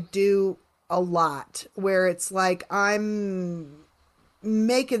what I do a lot, where it's like I'm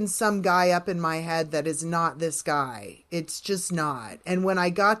making some guy up in my head that is not this guy. It's just not. And when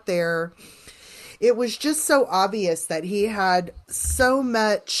I got there, it was just so obvious that he had so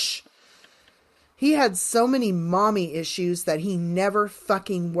many mommy issues that he never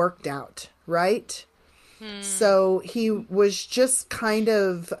fucking worked out. Right? So he was just kind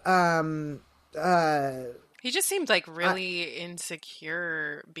of he just seemed like really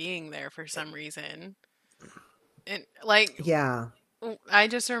insecure being there for some reason. And like, yeah, I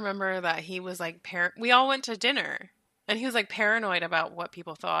just remember that he was like we all went to dinner and he was like paranoid about what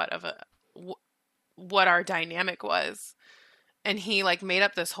people thought of what our dynamic was. And he like made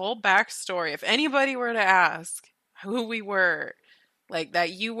up this whole backstory. If anybody were to ask who we were, like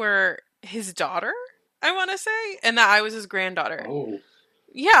that you were his daughter, I want to say, and that I was his granddaughter. Oh.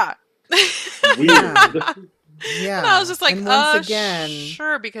 Yeah. Weird. Yeah. And I was just like, and once again,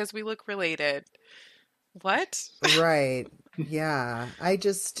 sure, because we look related. What? Right. Yeah.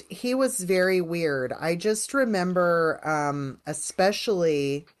 He was very weird. I just remember,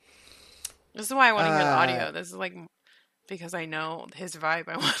 especially. This is why I want to hear the audio. This is like, because I know his vibe.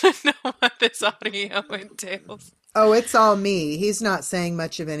 I want to know what this audio entails. Oh, it's all me. He's not saying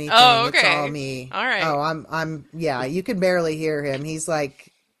much of anything. Oh, okay. It's all me. All right. Oh, yeah, you can barely hear him. He's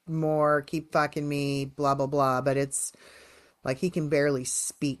like, more, keep fucking me, blah, blah, blah. But it's like he can barely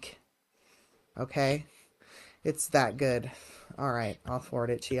speak. Okay? It's that good. All right. I'll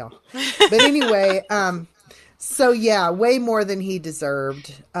forward it to y'all. But anyway, so yeah, way more than he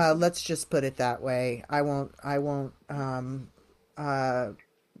deserved. Let's just put it that way. I won't,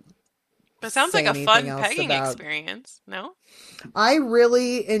 But sounds like a fun pegging experience, no? I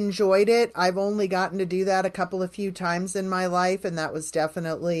really enjoyed it. I've only gotten to do that a few times in my life, and that was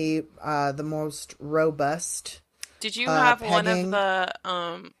definitely the most robust. Did you have pegging. one of the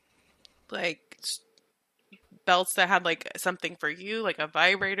like belts that had like something for you, like a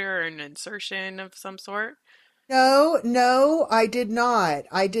vibrator or an insertion of some sort? No, I did not.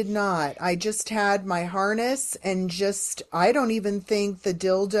 I just had my harness and I don't even think the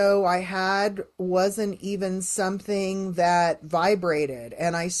dildo I had wasn't even something that vibrated.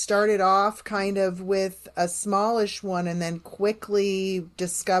 And I started off kind of with a smallish one and then quickly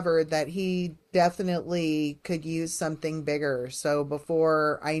discovered that he definitely could use something bigger. So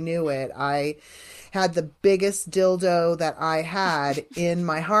before I knew it, I had the biggest dildo that I had in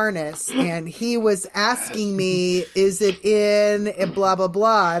my harness, and he was asking me, is it in blah, blah,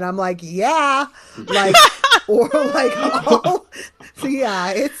 blah. And I'm like, yeah, like, or like, oh, so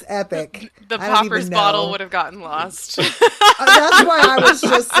yeah, it's epic. The poppers bottle would have gotten lost. That's why I was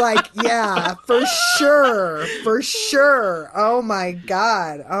just like, yeah, for sure. Oh my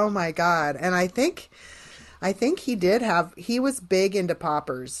God. And I think I think he was big into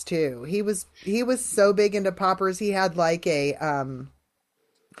poppers too. He was so big into poppers. He had like the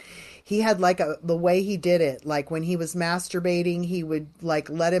way he did it, like when he was masturbating, he would like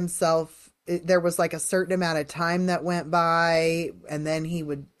let himself, there was like a certain amount of time that went by, and then he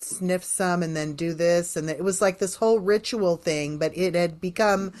would sniff some and then do this, and it was like this whole ritual thing, but it had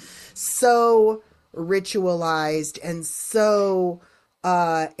become so ritualized and so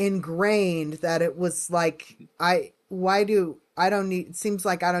ingrained that it was like, I don't need, it seems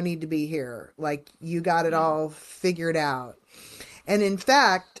like I don't need to be here, like you got it all figured out. And in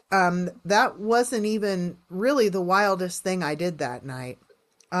fact, that wasn't even really the wildest thing I did that night.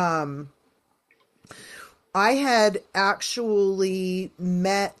 I had actually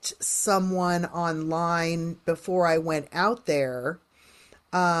met someone online before I went out there.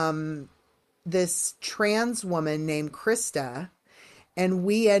 This trans woman named Krista, and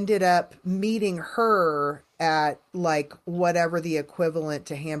we ended up meeting her at like whatever the equivalent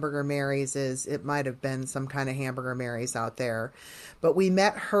to Hamburger Mary's is. It might have been some kind of Hamburger Mary's out there, but we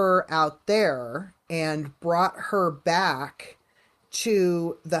met her out there and brought her back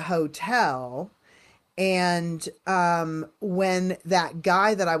to the hotel. And when that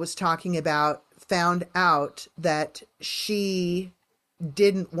guy that I was talking about found out that she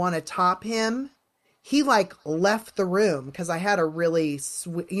didn't want to top him, he like left the room, because I had a really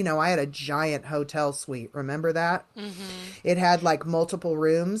I had a giant hotel suite. Remember that? Mm-hmm. It had like multiple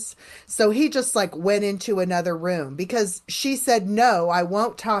rooms. So he just like went into another room because she said, no, I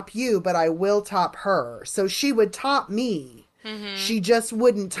won't top you, but I will top her. So she would top me. Mm-hmm. She just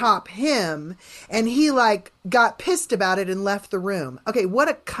wouldn't top him. And he like got pissed about it and left the room. Okay, what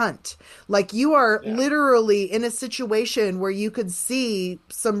a cunt. Like, you are literally in a situation where you could see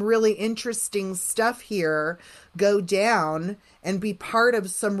some really interesting stuff here go down and be part of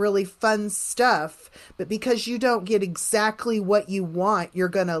some really fun stuff. But because you don't get exactly what you want, you're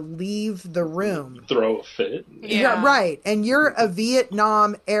going to leave the room. Throw a fit. Yeah, right. And you're a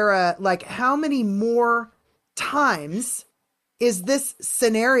Vietnam era, like, how many more times is this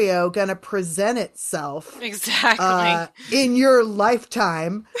scenario going to present itself Exactly. in your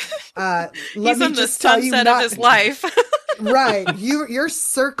lifetime? He's on the sunset of his life. Right. You're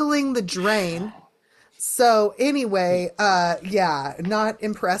circling the drain. So anyway, not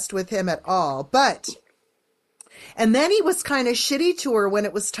impressed with him at all. And then he was kind of shitty to her when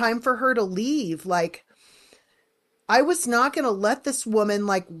it was time for her to leave. Like, I was not going to let this woman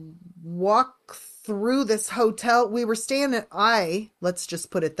like walk through this hotel. We were staying let's just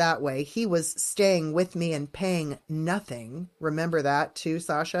put it that way. He was staying with me and paying nothing. Remember that too,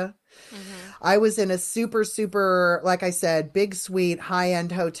 Sasha? Mm-hmm. I was in a super, super, like I said, big suite,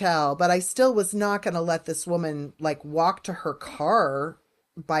 high-end hotel, but I still was not going to let this woman like walk to her car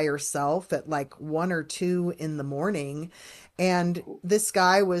by herself at like 1 or 2 in the morning. And this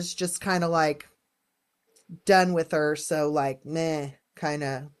guy was just kind of like done with her. So like, meh, kind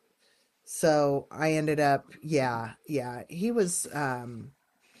of. So I ended up, he was,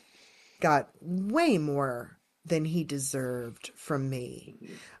 got way more than he deserved from me.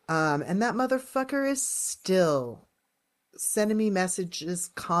 And that motherfucker is still sending me messages,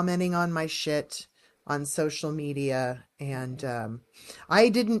 commenting on my shit on social media. And,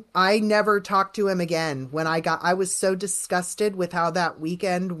 I never talked to him again. I was so disgusted with how that week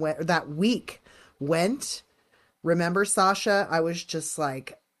went. Remember, Sasha? I was just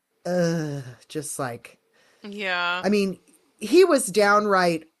like, just like, yeah. I mean, he was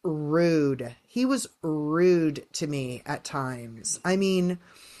downright rude. He was rude to me at times. I mean,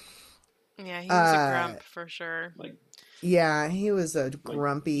 yeah, he was a grump for sure. Yeah, he was a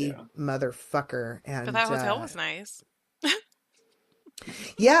grumpy motherfucker. And but that hotel was nice.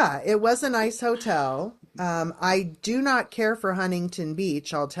 Yeah, it was a nice hotel. I do not care for Huntington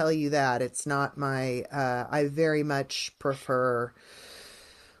Beach. I'll tell you that. It's not my, I very much prefer,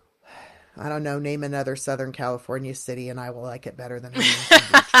 I don't know, name another Southern California city and I will like it better than Huntington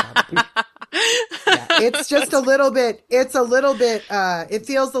Beach, probably. Yeah, it's just it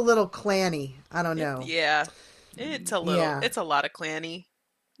feels a little clanny. I don't know. It's a lot of clanny,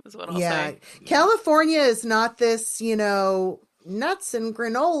 is what I'll say. California is not this, nuts and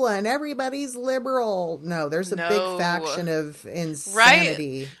granola and everybody's liberal. No, there's a big faction of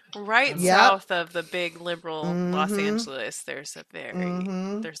insanity. Right south of the big liberal Los Angeles, there's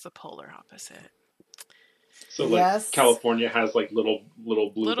there's the polar opposite. So California has like little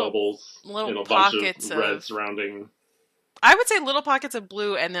blue bubbles and a bunch of red surrounding. I would say little pockets of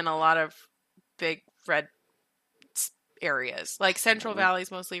blue and then a lot of big red areas. Like Central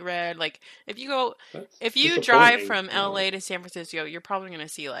Valley's mostly red. Like if you drive from LA to San Francisco, you're probably going to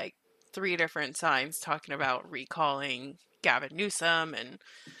see like 3 different signs talking about recalling Gavin Newsom and,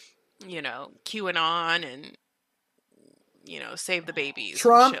 QAnon and, save the babies and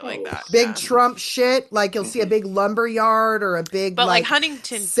Trump, shit like that. big Yeah. Trump shit. Like you'll see a big lumber yard or a big But like like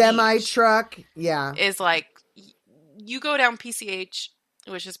Huntington semi Beach truck. Yeah. is like, you go down PCH,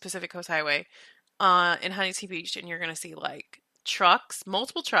 which is Pacific Coast Highway, in Huntington Beach, and you're going to see like trucks,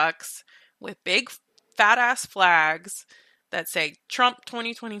 multiple trucks with big fat ass flags that say Trump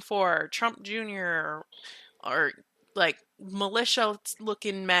 2024, Trump Jr., or like militia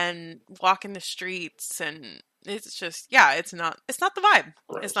looking men walking the streets. And it's just, yeah, it's not the vibe.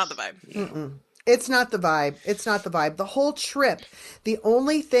 Gross. It's not the vibe. Mm-mm. It's not the vibe. It's not the vibe. The whole trip, the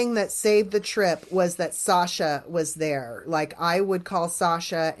only thing that saved the trip was that Sasha was there. Like I would call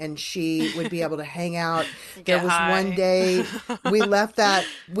Sasha and she would be able to hang out. There was one day we left that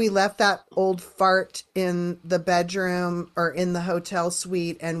old fart in the bedroom or in the hotel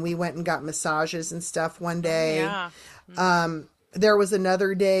suite, and we went and got massages and stuff one day. Yeah. There was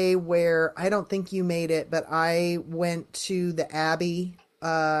another day where I don't think you made it, but I went to the Abbey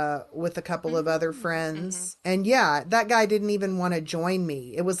with a couple of other friends. And yeah, that guy didn't even want to join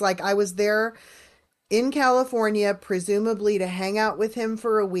me. It was like I was there in California, presumably to hang out with him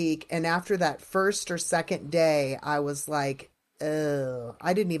for a week. And after that first or second day, I was like, oh,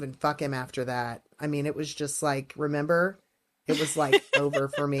 I didn't even fuck him after that. I mean, it was just like, remember? It was like over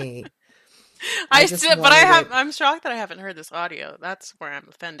for me. I'm shocked that I haven't heard this audio. That's where I'm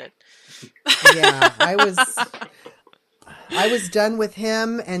offended. Yeah, I was done with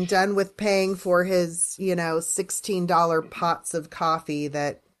him and done with paying for his, $16 pots of coffee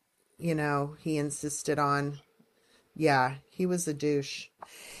that, he insisted on. Yeah, he was a douche.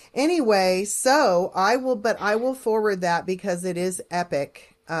 Anyway, so I will forward that because it is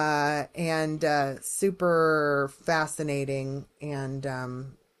epic, and super fascinating.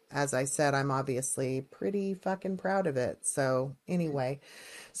 And, as I said, I'm obviously pretty fucking proud of it. So anyway,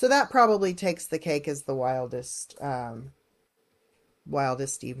 so that probably takes the cake as the wildest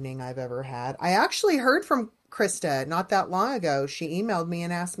evening I've ever had. I actually heard from Krista not that long ago. She emailed me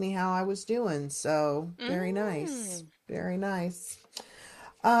and asked me how I was doing. So very nice. Very nice.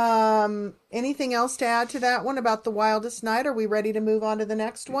 Anything else to add to that one about the wildest night? Are we ready to move on to the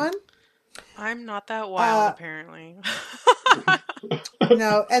next one? I'm not that wild, apparently.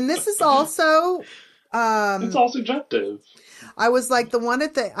 No, and this is also it's all subjective. I was like the one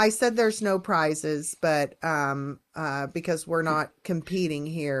I said there's no prizes, but because we're not competing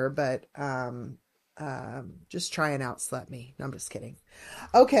here, but just try and outslut me. No, I'm just kidding.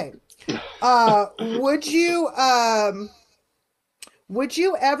 Okay. Would you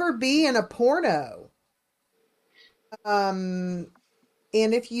ever be in a porno? And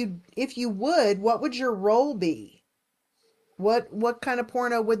if you would, what would your role be? What kind of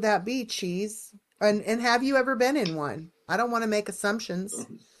porno would that be, Cheez? And have you ever been in one? I don't want to make assumptions.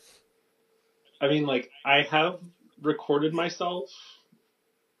 I mean, like, I have recorded myself,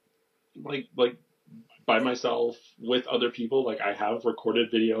 like by myself with other people. Like, I have recorded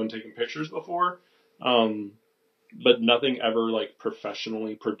video and taken pictures before, but nothing ever like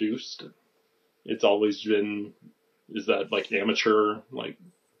professionally produced. It's always been that like amateur like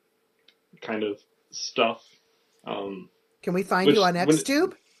kind of stuff. Can we find you on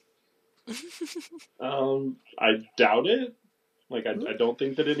XTube? I doubt it. Like, I don't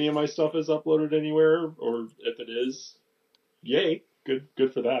think that any of my stuff is uploaded anywhere, or if it is, yay,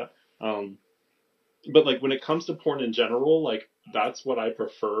 good for that. But like when it comes to porn in general, like that's what I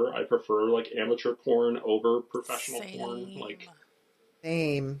prefer. I prefer like amateur porn over professional porn. Like,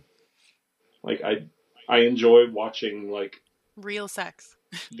 same. Like I enjoy watching like real sex.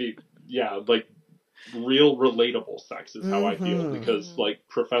 Like real relatable sex is how I feel, because like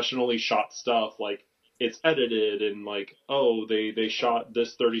professionally shot stuff, like it's edited and like, oh, they shot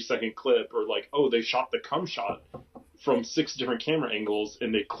this 30-second clip, or like, oh, they shot the cum shot from 6 different camera angles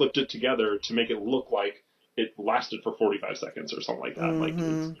and they clipped it together to make it look like it lasted for 45 seconds or something like that. Like,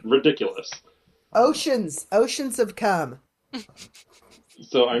 it's ridiculous. Oceans of cum.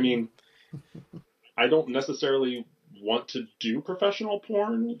 So, I mean, I don't necessarily want to do professional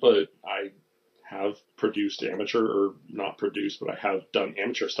porn, but I have produced amateur, or not produced, but I have done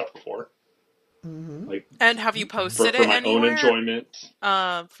amateur stuff before. Like, and have you posted for it my anywhere? own enjoyment?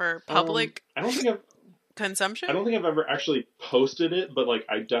 For public I don't think I've consumption? I don't think I've ever actually posted it, but like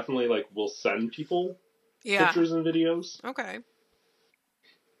I definitely like will send people pictures and videos. Okay.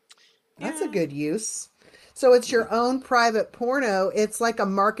 That's a good use. So it's your own private porno. It's like a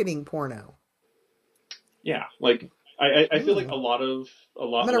marketing porno. Yeah, like I feel like a lot of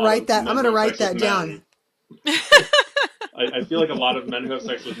I'm gonna write that down. I feel like a lot of men who have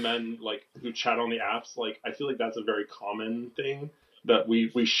sex with men, like who chat on the apps, like I feel like that's a very common thing that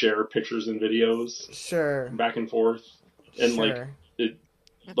we share pictures and videos Sure. back and forth, and like Sure. it,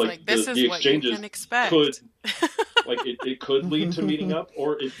 It's like like, this is the what you can exchanges could expect. like it could lead to meeting up,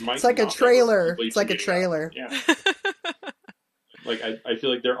 or it It's might like a not never trailer. lead It's to like a meeting up. trailer. Yeah, like I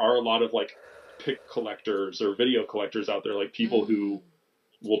feel like there are a lot of like pic collectors or video collectors out there, like people who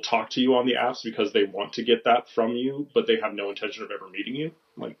will talk to you on the apps because they want to get that from you, but they have no intention of ever meeting you.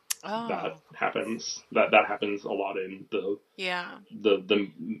 Like that Oh, happens. That happens a lot in yeah.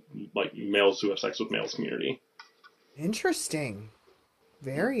 the like males who have sex with males community. Interesting.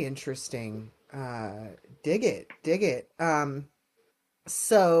 Very interesting. Dig it. Dig it.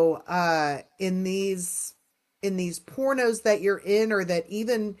 So in these pornos that you're in, or that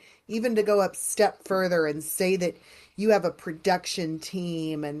even to go up step further and say that you have a production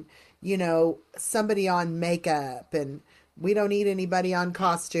team, and somebody on makeup, and we don't need anybody on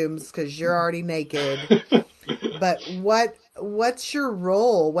costumes because you're already naked. But what's your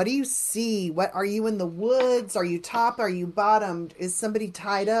role? What do you see? What are you in the woods? Are you top? Are you bottom? Is somebody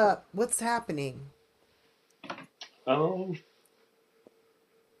tied up? What's happening? um,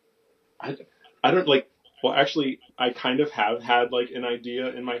 I, I don't like. Well, actually, I kind of have had like an idea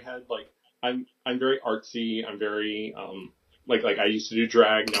in my head. Like, I'm very artsy. I'm very like I used to do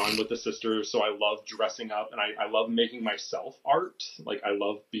drag. Now I'm with the sisters, so I love dressing up, and I love making myself art. Like, I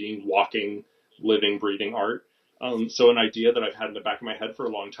love being walking, living, breathing art. So an idea that I've had in the back of my head for a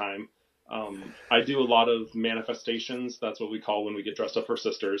long time. I do a lot of manifestations. That's what we call when we get dressed up for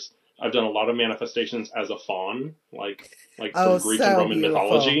sisters. I've done a lot of manifestations as a faun, like Oh, from Greek and so Roman beautiful.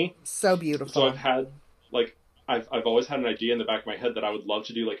 mythology. So So I've beautiful. had like I've always had an idea in the back of my head that I would love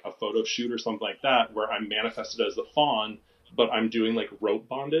to do like a photo shoot or something like that where I'm manifested as the faun, but I'm doing like rope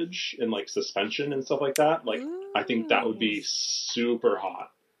bondage and like suspension and stuff like that. Like I think that would Ooh. be super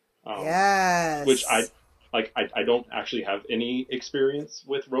hot. Which Yes. I don't actually have any experience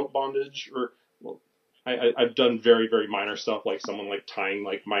with rope bondage or well, I've done very very minor stuff like someone like tying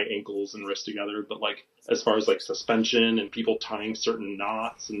like my ankles and wrists together, but like as far as like suspension and people tying certain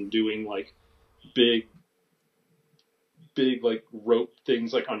knots and doing like big like rope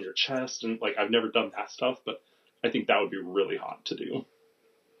things like on your chest and like I've never done that stuff, but I think that would be really hot to do.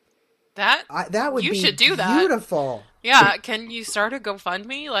 That That would you be should do that. beautiful. Yeah, can you start a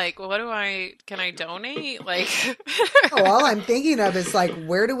GoFundMe? Like, can I donate? Like, Oh, all I'm thinking of is like,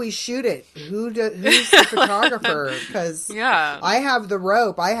 where do we shoot it? Who's the photographer? Because yeah. I have the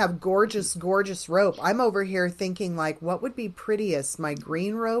rope. I have gorgeous, gorgeous rope. I'm over here thinking like, what would be prettiest, my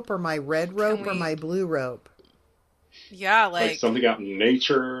green rope or my red Can rope or my we, blue rope? yeah, Like like, something out in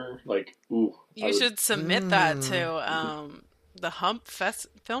nature, like ooh, I you would. should submit that Mm. to the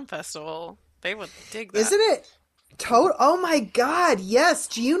Film Festival. They would dig that. Isn't it? Oh my God! Yes.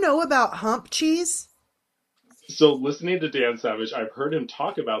 Do you know about hump cheese? So listening to Dan Savage, I've heard him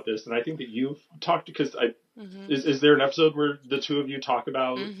talk about this, and I think that you've talked because I Mhm. is there an episode where the two of you talk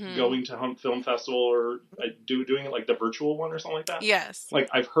about Mhm. going to Hump Film Festival or doing it like the virtual one or something like that? Yes. Like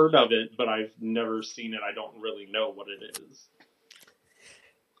I've heard of it, but I've never seen it. I don't really know what it is.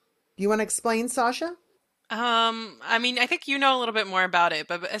 Do you want to explain, Sasha? I mean, I think you know a little bit more about it,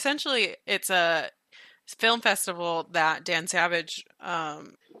 but essentially it's a film festival that Dan Savage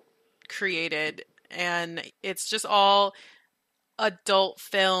created, and it's just all adult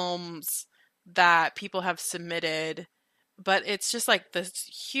films that people have submitted, but it's just like this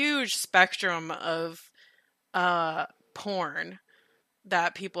huge spectrum of uh porn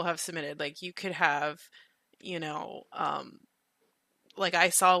that people have submitted. Like you could have, you know, like I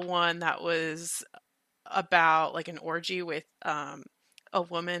saw one that was about like an orgy with a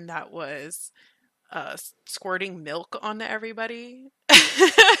woman that was squirting milk onto everybody.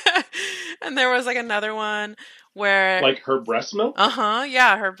 And there was like another one where, Like her breast milk? uh-huh,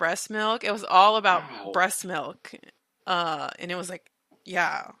 yeah, her breast milk. It was all about Wow. breast milk. And it was like,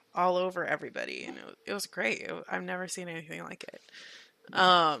 yeah, all over everybody. And it was great. I've never seen anything like it.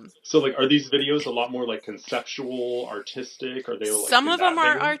 Um, So like, are these videos a lot more like conceptual, artistic? Are they like some in of them that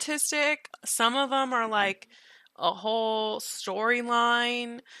are vein? artistic. Some of them are like a whole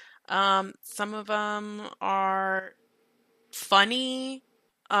storyline. Some of them are funny.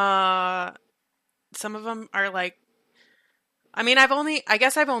 Uh, some of them are like, I mean, I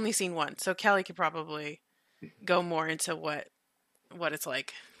guess I've only seen one, so Kelly could probably go more into what it's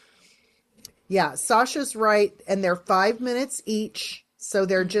like. Yeah, Sasha's right, and they're 5 minutes each, so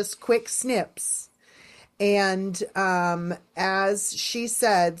they're Mhm. just quick snips. And as she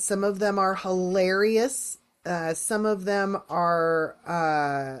said, some of them are hilarious. Some of them are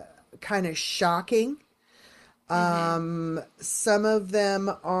kind of shocking. Some of them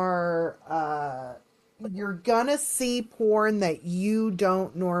are, you're gonna see porn that you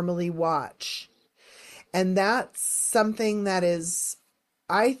don't normally watch. And that's something that is,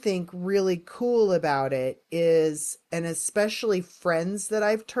 I think, really cool about it is, and especially friends that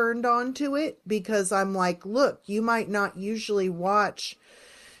I've turned on to it, because I'm like, look, you might not usually watch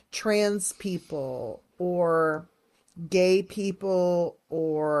trans people or gay people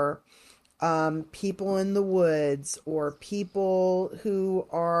or people in the woods or people who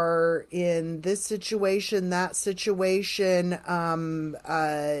are in this situation, that situation,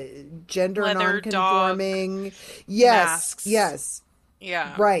 gender Leather dog nonconforming. Yes, masks. yes,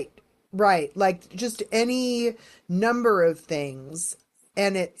 Yeah. right, right. Like just any number of things.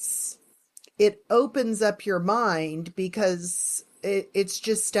 And it opens up your mind because it's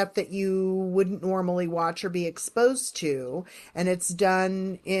just stuff that you wouldn't normally watch or be exposed to. And it's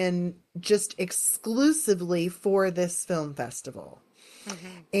done in just exclusively for this film festival. Mm-hmm.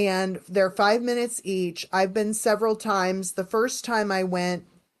 And they're 5 minutes each. I've been several times. The first time I went,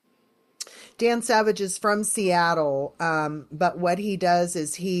 Dan Savage is from Seattle, but what he does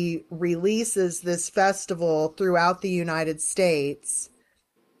is he releases this festival throughout the United States.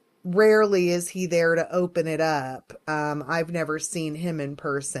 Rarely is he there to open it up. I've never seen him in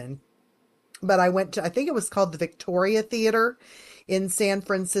person. But I went to, I think it was called the Victoria Theater in San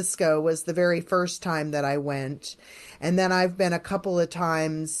Francisco was the very first time that I went. And then I've been a couple of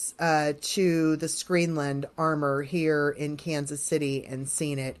times to the Screenland Armor here in Kansas City and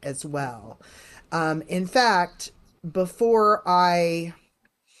seen it as well. In fact, before I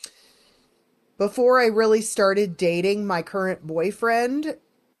really started dating my current boyfriend,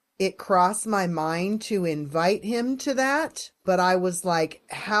 it crossed my mind to invite him to that, but I was like,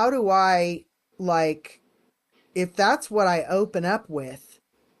 how do I, like, if that's what I open up with,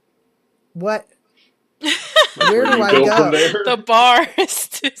 what, where do I go? The bar is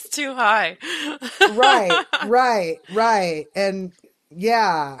too high. Right, right, right. And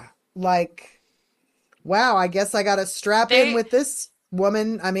yeah, like, wow, I guess I got to strap in with this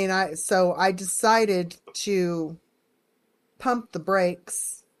woman. I mean, so I decided to pump the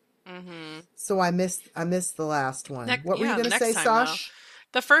brakes. Mm-hmm. So I missed the last one. What were you going to say, Sash?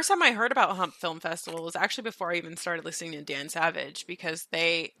 The first time I heard about Hump Film Festival was actually before I even started listening to Dan Savage, because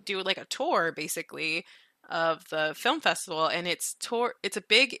they do like a tour basically of the film festival, and it's a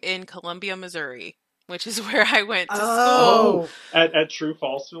big in Columbia, Missouri, which is where I went to school. Oh, at True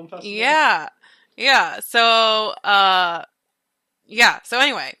Falls Film Festival? Yeah. Yeah. So so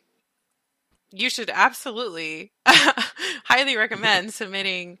anyway, you should absolutely highly recommend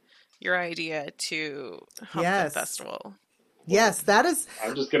submitting your idea to Hump Film Festival. Yes, that is.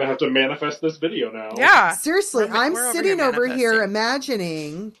 I'm just going to have to manifest this video now. Yeah. Seriously, I'm sitting over here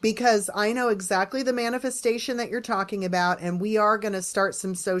imagining, because I know exactly the manifestation that you're talking about, and we are going to start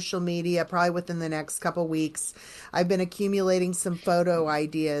some social media probably within the next couple weeks. I've been accumulating some photo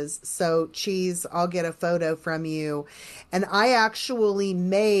ideas. So, Cheez, I'll get a photo from you. And I actually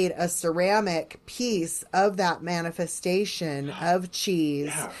made a ceramic piece of that manifestation of Cheez.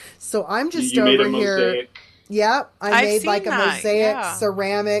 Yeah. So I'm just you over made a here. Mosaic. Yep, I made like a mosaic yeah.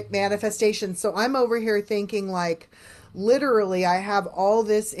 ceramic manifestation. So I'm over here thinking, like, literally I have all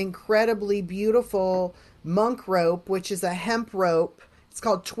this incredibly beautiful monk rope, which is a hemp rope. It's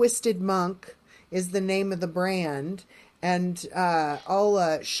called Twisted Monk is the name of the brand. And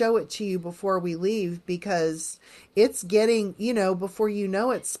I'll show it to you before we leave, because it's getting, before you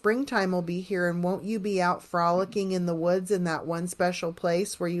know it, springtime will be here. And won't you be out frolicking in the woods in that one special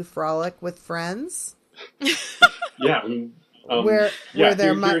place where you frolic with friends? Yeah. Where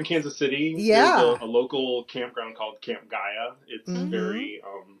here in Kansas City, yeah, there's a local campground called Camp Gaia. It's very,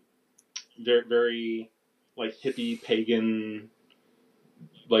 very, very like hippie pagan,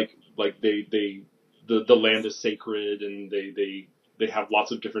 like the land is sacred, and they have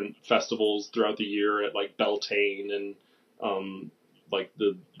lots of different festivals throughout the year at like Beltane and like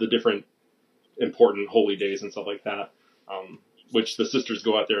the different important holy days and stuff like that. Which the sisters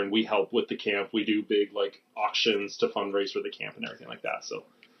go out there and we help with the camp. We do big like auctions to fundraise for the camp and everything like that. So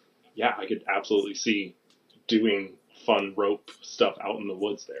yeah, I could absolutely see doing fun rope stuff out in the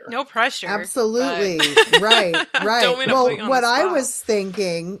woods there. No pressure. Absolutely. Right. Well, what I was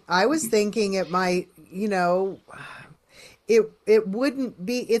thinking it might, it wouldn't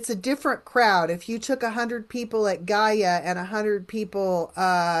be, it's a different crowd. If you took 100 people at Gaia and 100 people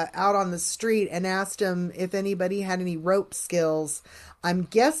out on the street and asked them if anybody had any rope skills, I'm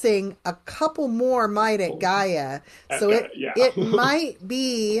guessing a couple more might at Gaia. So it might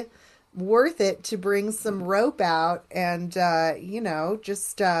be worth it to bring some rope out and,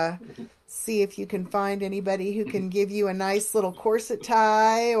 just see if you can find anybody who can give you a nice little corset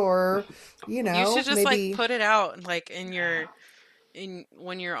tie, or, You should just like maybe. put it out like in your in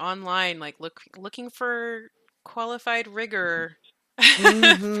when you're online, like looking for qualified rigger for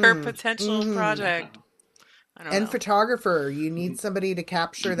Mm-hmm. potential Mm-hmm. project. I don't And know. photographer, you need somebody to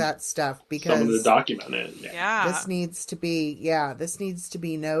capture that stuff, Someone to because document it. Yeah. Yeah. this needs to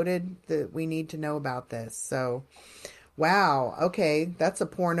be noted, that we need to know about this. So, wow. Okay, that's a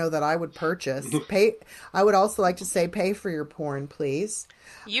porno that I would purchase. Pay. I would also like to say, pay for your porn, please.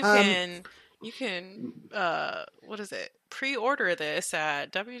 You Um, can you can what is it? Pre-order this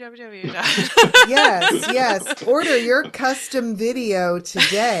at www. yes, yes. Order your custom video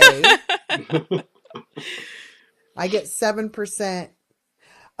today. I get 7%.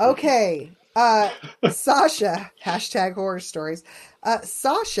 Okay. Sasha, hashtag horror stories.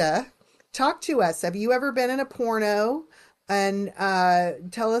 Sasha, talk to us. Have you ever been in a porno? And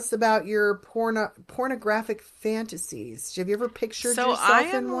tell us about your pornographic fantasies. Have you ever pictured So I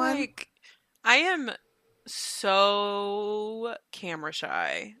yourself am in one? like I am so camera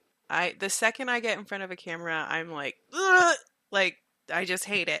shy. The second I get in front of a camera, I'm like, ugh, like I just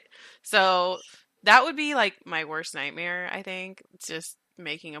hate it. So that would be like my worst nightmare, I think, just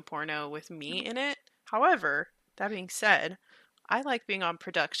making a porno with me in it. However, that being said, I like being on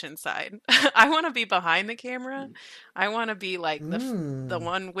production side. I want to be behind the camera. I want to be like the Mm.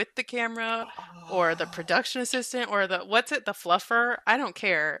 one with the camera, or the Oh, production assistant, or the what's it, the fluffer. I don't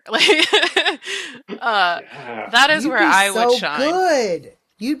care. Like Yeah. that is you'd where be I would so shine. good.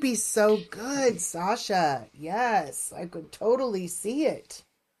 You'd be so good, Sasha. Yes, I could totally see it.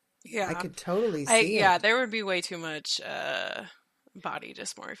 I Yeah. could totally I see yeah, it. there would be way too much body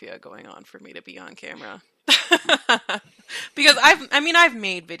dysmorphia going on for me to be on camera. Because I've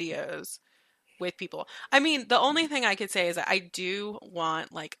made videos with people. I mean, the only thing I could say is that I do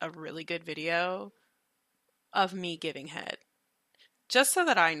want like a really good video of me giving head, just so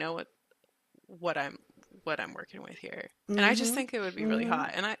that I know what I'm what I'm working with here. And I just Mm-hmm. think it would be really Mm-hmm.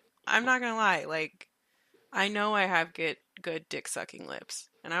 hot. And I'm not gonna lie, like I know I have good dick sucking lips,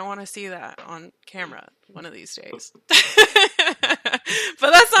 and I want to see that on camera one of these days.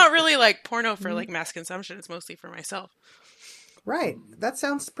 But that's not really like porno for like mass consumption. It's mostly for myself. Right. That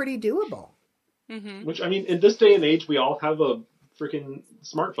sounds pretty doable. Hmm. Which, I mean, in this day and age, we all have a freaking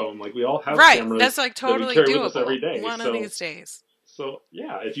smartphone. Like, we all have Right, that's cameras like that we totally carry with us doable every day. one of these days. So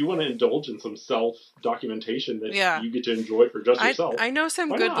yeah, if you want to indulge in some self documentation that Yeah, you get to enjoy for just yourself, I know some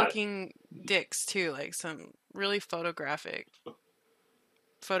why good not? looking dicks too, like some really photogenic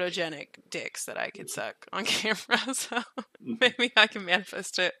dicks that I could suck on camera. So maybe I can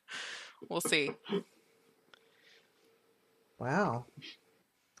manifest it. We'll see. Wow.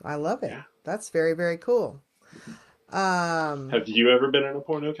 I love it. Yeah. That's very, very cool. Um, Have you ever been in a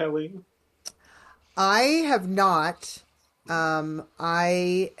porno, Kelly? I have not.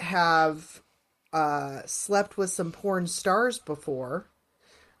 I have slept with some porn stars before.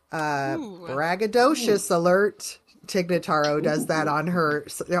 Ooh. Ooh. Braggadocious alert. Tignataro does that Ooh. on her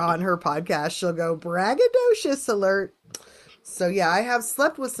podcast. She'll go braggadocious alert. So yeah, I have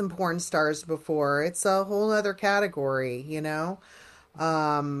slept with some porn stars before. It's a whole other category,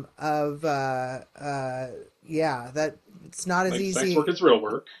 of yeah, that it's not as Like, sex work easy. is real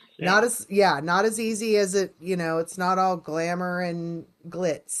work. Not Yeah. as Yeah, not as easy as it, it's not all glamour and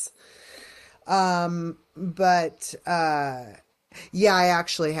glitz. But yeah, I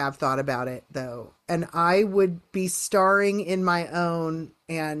actually have thought about it though. And I would be starring in my own,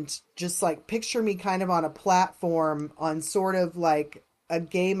 and just like picture me kind of on a platform on sort of like a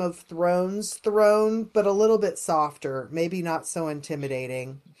Game of Thrones throne, but a little bit softer, maybe not so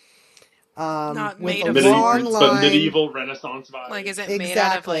intimidating. Not With a made of long swords? But line. medieval Renaissance Like, is vibes. it made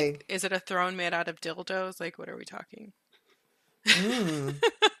out of Exactly. like, is it a throne made out of dildos? Like, what are we talking? Mm.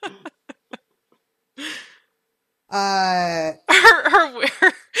 Uh, Her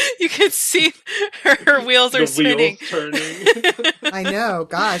you can see her wheels are The spinning. wheels turning. I know.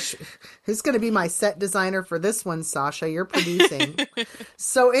 Gosh, who's going to be my set designer for this one, Sasha? You're producing.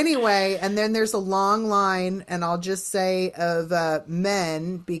 So anyway, and then there's a long line, and I'll just say of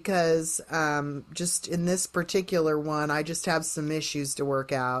men, because just in this particular one, I just have some issues to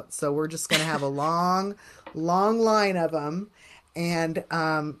work out. So we're just going to have a long, long line of them, and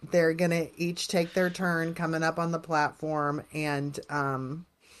they're going to each take their turn coming up on the platform and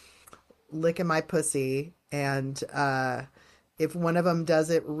licking my pussy. And if one of them does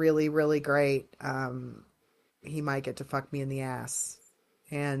it really, really great, he might get to fuck me in the ass.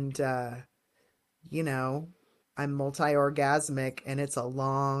 And, you know, I'm multi-orgasmic, and it's a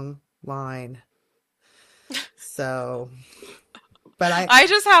long line. So, But I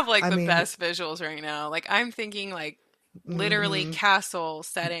just have like I the mean, best visuals right now. Like I'm thinking like literally mhm. castle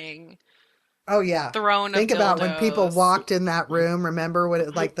setting, Oh yeah. throne of Think about when people dildos, walked in that room. Remember what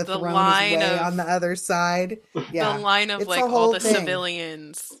it like the the throne is line way on of the other side? the Yeah. line of It's a like all whole the thing.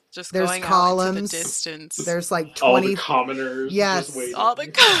 civilians just There's going out into the columns. distance. There's like All the 20, commoners just yes, All the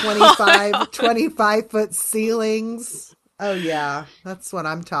waiting. 25-foot ceilings. Oh yeah, that's what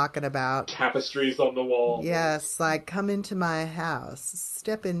I'm talking about. Tapestries on the walls. Yes, like come into my house,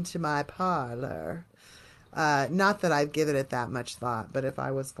 step into my parlor. Not that I've given it that much thought, but if I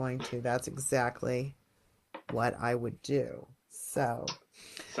was going to, that's exactly what I would do. So,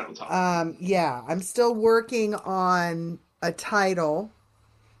 Sounds hot. yeah, I'm still working on a title.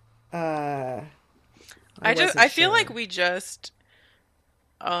 I wasn't I feel like sure. we just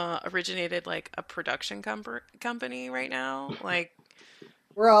originated like a production company right now. Like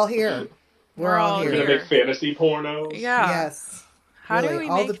We're all here. We're we're all all We're gonna here. make here. fantasy pornos. Yeah. Yes, How do really. we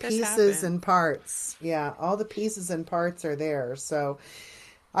All the make this pieces happen? and parts. Yeah, all the pieces and parts are there. So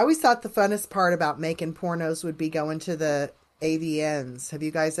I always thought the funnest part about making pornos would be going to the AVNs. Have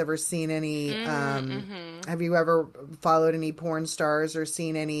you guys ever seen any, Mm-hmm. have you ever followed any porn stars or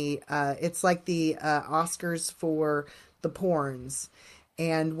seen any, it's like the Oscars for the porns.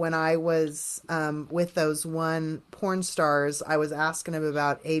 And when I was with those one porn stars, I was asking them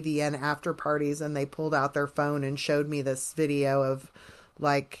about AVN after parties, and they pulled out their phone and showed me this video of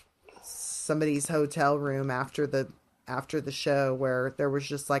like somebody's hotel room after the show where there was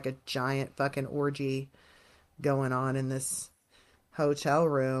just like a giant fucking orgy going on in this hotel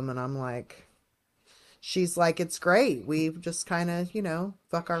room. And I'm like, she's like, it's great. We just kind of,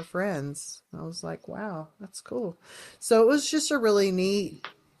 fuck our friends. I was like, wow, that's cool. So it was just a really neat,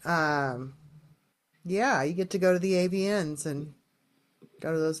 um, yeah, you get to go to the AVNs and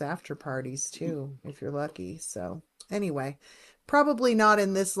go to those after parties too, if you're lucky. So anyway, probably not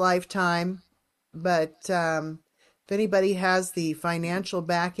in this lifetime, but if anybody has the financial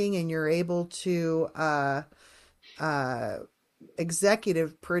backing and you're able to uh,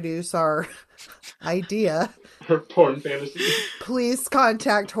 executive produce our idea, Porn fantasy. please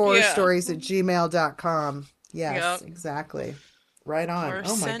contact Yeah. horrorstories@gmail.com. Yes, Yep. exactly. Right on. Or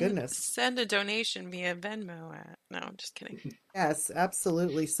Oh my goodness. send a donation via Venmo at. No, I'm just kidding. Yes,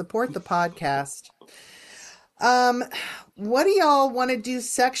 absolutely. Support the podcast. Um, what do y'all want to do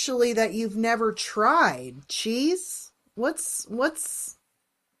sexually that you've never tried? Cheese? What's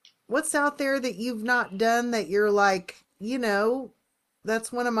out there that you've not done that you're like, that's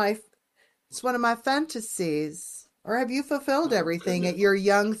it's one of my fantasies. Or have you fulfilled Oh everything at goodness. your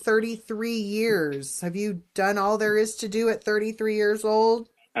young 33 years? Have you done all there is to do at 33 years old?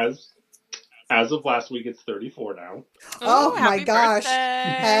 As as of last week, it's 34 now. Oh, Oh Um, my happy gosh. birthday!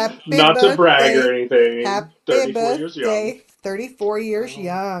 Happy Not to brag or birthday. anything. Happy 34 years young. birthday. 34 years Um,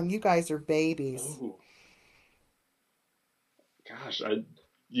 young. You guys are babies. oh gosh,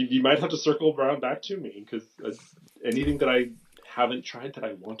 you might have to circle around back to me because anything that I haven't tried that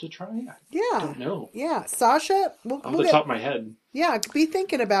I want to try, I Yeah. don't know Yeah. Sasha, off the top of my head. yeah, be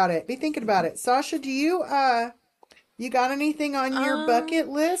thinking about it. Be thinking about it. Sasha, do you got anything on your bucket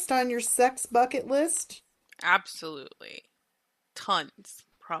Um, list, on your sex bucket list? Absolutely, tons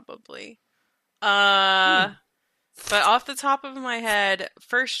probably. Hmm. Uh, but off the top of my head,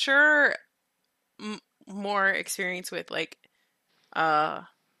 for sure, m more experience with like uh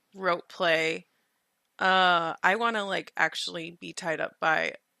rope play. I want to like actually be tied up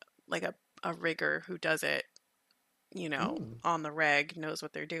by like a rigger who does it, Mm. on the reg, knows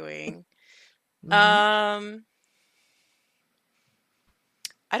what they're doing. Mm-hmm. Um,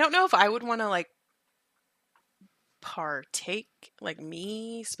 I don't know if I would want to like partake, like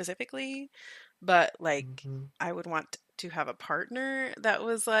me specifically, but like Mm-hmm. I would want to have a partner that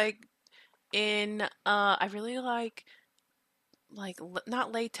was like in I really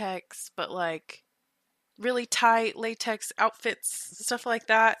not latex, but like really tight latex outfits, stuff like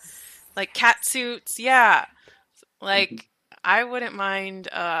that. Like cat suits, yeah. Like I wouldn't mind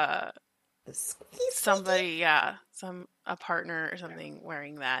Squeaky, squeaky. somebody, yeah, a partner or something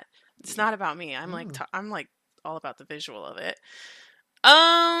wearing that. It's not about me. Mm. I'm like all about the visual of it.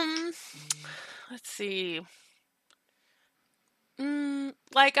 Um, let's see.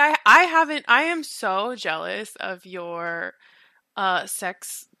 Like I haven't. I am so jealous of your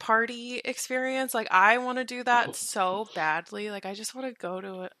sex party experience. Like I want to do that Oh, so badly. Like I just want to go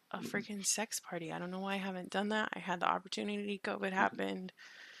to a freaking sex party. I don't know why I haven't done that. I had the opportunity. COVID happened.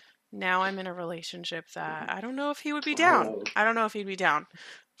 Now I'm in a relationship that I don't know if he would be down. oh, I don't know if he'd be down,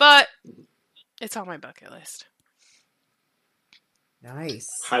 but it's on my bucket list. Nice.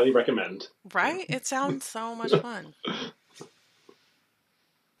 highly recommend. Right? It sounds so much fun.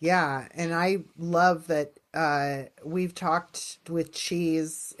 Yeah, and I love that we've talked with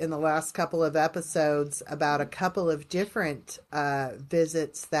Cheese in the last couple of episodes about a couple of different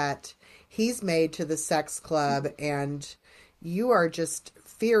visits that he's made to the sex club, and you are just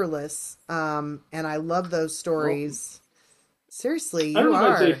fearless. And I love those Well, stories. Seriously, I don't you know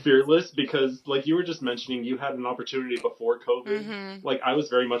if I'd say are. fearless because, like you were just mentioning, you had an opportunity before COVID. Mm-hmm. Like I was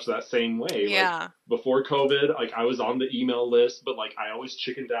very much that same way. Like Yeah. before COVID, like I was on the email list, but like I always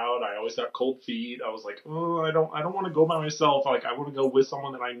chickened out. I always got cold feet. I was like, oh, I don't want to go by myself. Like I want to go with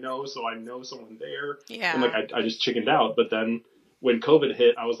someone that I know, so I know someone there. And like Yeah. I just chickened out. But then when COVID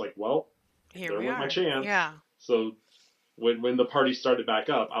hit, I was like, well, Here there we went my are. chance. Yeah. So when the party started back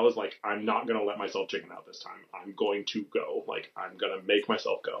up, I was like, I'm not gonna let myself chicken out this time. I'm going to go. Like I'm gonna make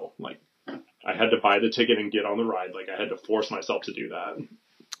myself go. Like I had to buy the ticket and get on the ride. Like I had to force myself to do that. And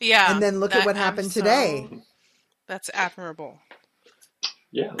Yeah. then look at That what I'm happened today. so that's admirable.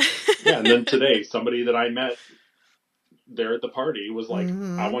 Yeah, yeah. And then today, somebody that I met there at the party was like, "I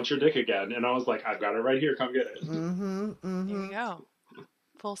Mm-hmm. want your dick again," and I was like, "I've got it right here. Come get it." Mm-hmm. There Mm-hmm. you go.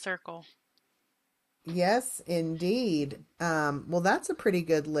 Full circle. Yes, indeed. Well, that's a pretty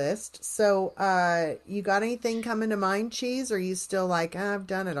good list. So, you got anything coming to mind, Cheese? Or are you still like, "Ah, I've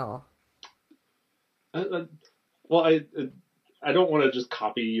done it all"? I, well, I don't want to just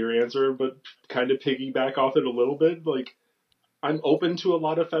copy your answer, but kind of piggyback off it a little bit. Like I'm open to a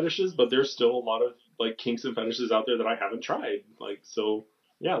lot of fetishes, but there's still a lot of like kinks and fetishes out there that I haven't tried. Like so,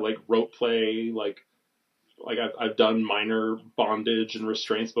 yeah, like rope play, like I've done minor bondage and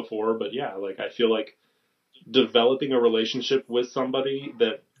restraints before, but yeah, like I feel like developing a relationship with somebody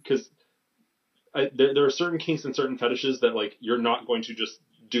that because there are certain kinks and certain fetishes that like you're not going to just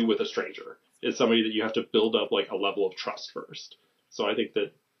do with a stranger. It's somebody that you have to build up like a level of trust first. So I think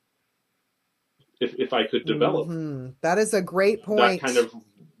that if I could develop Mm-hmm. That is a great that kind point. of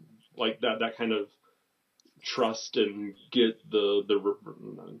like that kind of trust and get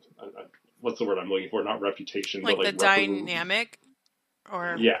what's the word I'm looking for? Not reputation, but Like the like dynamic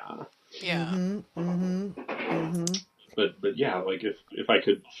or yeah. yeah. Mm-hmm. Mm-hmm. Mm-hmm. But yeah, like if I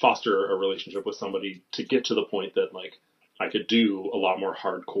could foster a relationship with somebody to get to the point that like I could do a lot more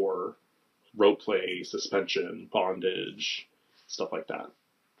hardcore rope play, suspension, bondage, stuff like that.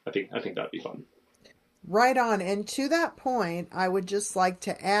 I think that'd be fun. Right on. And to that point, I would just like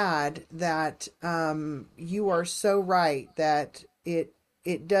to add that you are so right that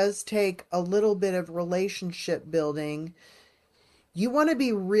it does take a little bit of relationship building. You want to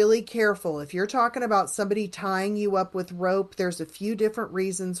be really careful. If you're talking about somebody tying you up with rope, there's a few different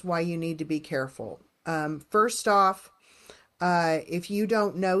reasons why you need to be careful. First off, if you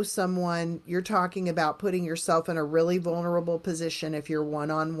don't know someone, you're talking about putting yourself in a really vulnerable position if you're one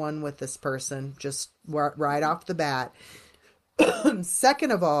on one with this person, just right off the bat.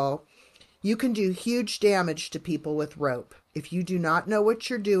 Second of all, you can do huge damage to people with rope. If you do not know what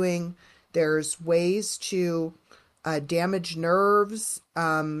you're doing, there's ways to damage nerves,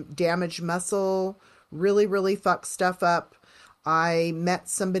 damage muscle, really, really fuck stuff up. I met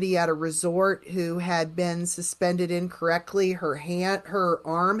somebody at a resort who had been suspended incorrectly. Her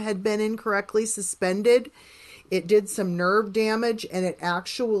arm had been incorrectly suspended. It did some nerve damage, and it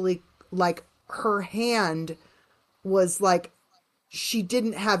actually, like, her hand was like she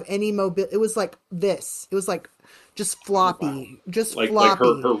didn't have any mobility. It was like this. It was like just Oh wow. floppy, just Like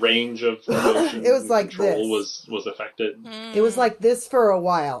floppy. her range of It motion was and like control this. was affected. It was Mm. like this for a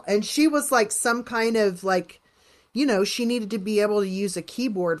while. And she was like some kind of like, she needed to be able to use a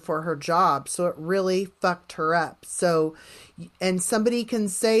keyboard for her job. So it really fucked her up. So, and somebody can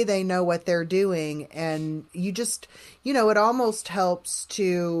say they know what they're doing. And you just, it almost helps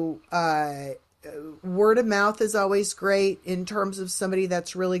to, word of mouth is always great in terms of somebody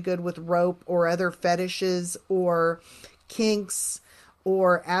that's really good with rope or other fetishes or kinks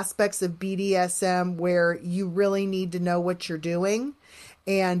or aspects of BDSM where you really need to know what you're doing.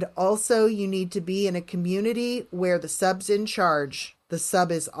 And also, you need to be in a community where the sub's in charge. The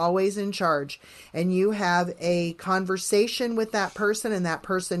sub is always in charge. And you have a conversation with that person, and that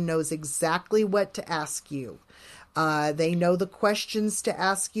person knows exactly what to ask you. They know the questions to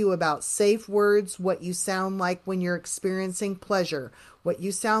ask you about safe words, what you sound like when you're experiencing pleasure, what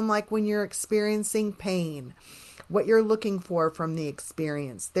you sound like when you're experiencing pain, what you're looking for from the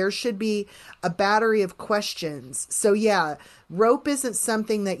experience. There should be a battery of questions. So, yeah, rope isn't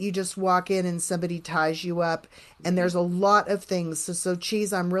something that you just walk in and somebody ties you up. And there's a lot of things. So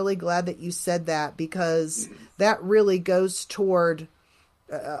Cheese, I'm really glad that you said that because that really goes toward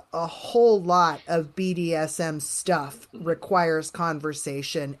a whole lot of BDSM stuff requires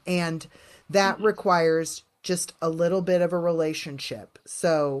conversation, and that Mm-hmm. requires just a little bit of a relationship.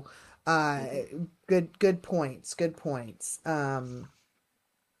 So, good points. Good points.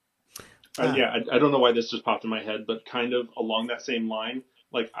 Yeah, I don't know why this just popped in my head, but kind of along that same line,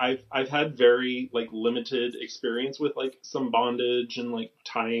 like I've had very like limited experience with like some bondage and like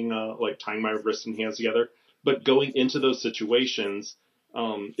tying my wrists and hands together. But going into those situations,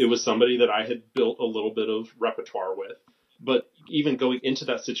 it was somebody that I had built a little bit of repertoire with. But even going into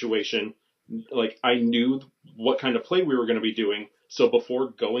that situation, like I knew what kind of play we were going to be doing. So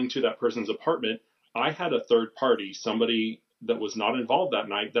before going to that person's apartment, I had a third party, somebody that was not involved that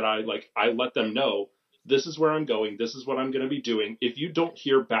night, that I let them know, this is where I'm going, this is what I'm going to be doing. If you don't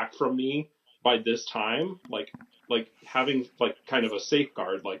hear back from me by this time, like having like kind of a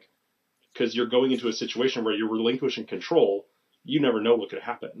safeguard, like, because you're going into a situation where you're relinquishing control, you never know what could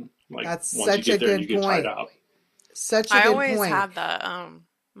happen. Like That's once you such a get there and you good get tied point. up. Such a I good always point. had the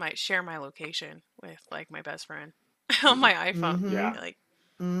might share my location with like my best friend on my iPhone. Mm-hmm. Yeah. Like,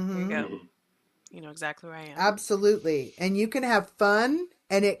 here you Mm-hmm. go. Mhm. You know exactly where I am. Absolutely. And you can have fun,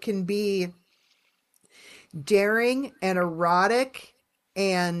 and it can be daring and erotic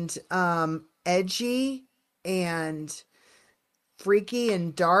and edgy and freaky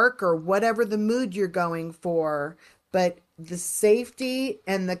and dark, or whatever the mood you're going for. But the safety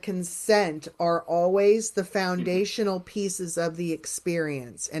and the consent are always the Mhm. foundational pieces of the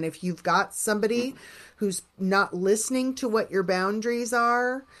experience. And if you've got somebody who's not listening to what your boundaries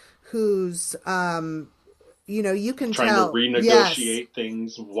are, who's, you can Trying to tell, yes, renegotiate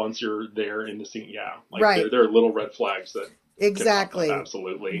things once you're there in the scene. Yeah, like right, there are little red flags that can pop up. exactly,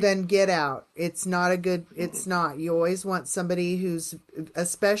 Absolutely. then get out. It's not a good, Mhm. it's not. You always want somebody who's,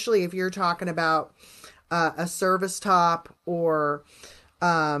 especially if you're talking about a service top, or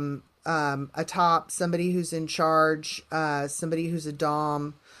a top, somebody who's in charge, somebody who's a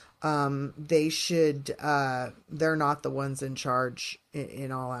dom. They should, they're not the ones in charge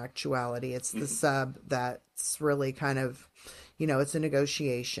in all actuality. It's the Mhm. sub that's really kind of, it's a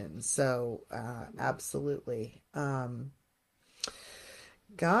negotiation. So, absolutely.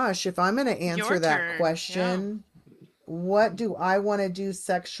 Gosh, if I'm going to answer Your that turn. Yeah. question, what do I want to do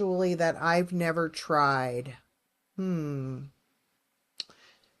sexually that I've never tried? Hmm.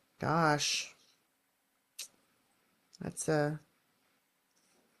 Gosh, that's I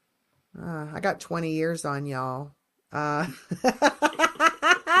got 20 years on y'all. Uh,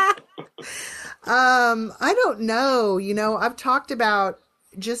 I don't know. I've talked about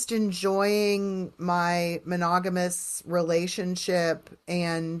just enjoying my monogamous relationship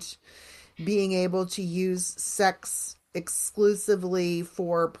and being able to use sex exclusively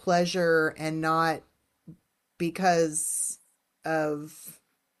for pleasure and not because of,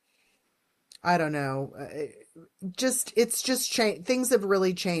 I don't know. It's just changed. Things have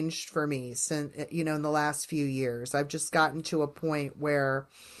really changed for me since, in the last few years. I've just gotten to a point where,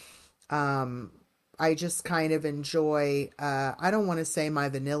 um, I just kind of enjoy, I don't want to say my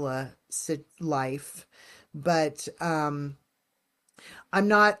vanilla life, but, I'm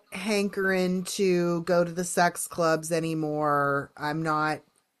not hankering to go to the sex clubs anymore. I'm not,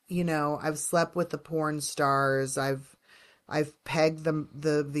 I've slept with the porn stars. I've pegged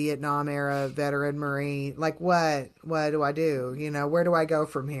the Vietnam era veteran Marine. Like, what do I do? Where do I go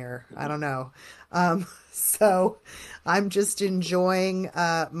from here? I don't know. So I'm just enjoying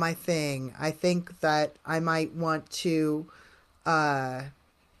my thing. I think that I might want to uh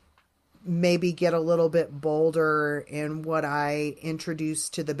maybe get a little bit bolder in what I introduce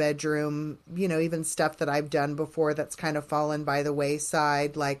to the bedroom, even stuff that I've done before that's kind of fallen by the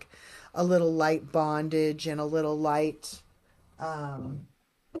wayside, like a little light bondage and a little light, um,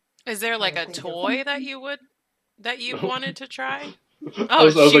 Is there trying like to a think of, toy that you've wanted to try? I Oh,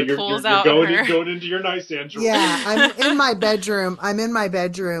 was she like, pulls you're out going her. going into your nightstand drawer. yeah, I'm in my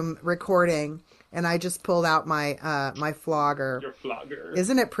bedroom recording, and I just pulled out my flogger. Your flogger.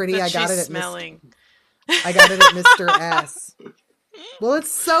 Isn't it pretty? That I got she's it at smelling. Mr. S. Well,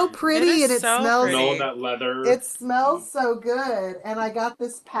 it's so It is pretty, and it so smells. Smelling pretty. that leather. It smells so good. And I got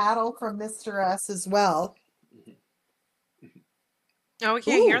this paddle from Mr. S as well. Oh, we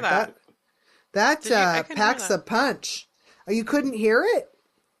can't hear Ooh, that. that Did you? I couldn't hear packs that. a punch. Oh, you couldn't hear it?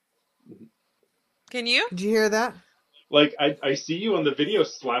 Can you? Did you hear that? Like I see you on the video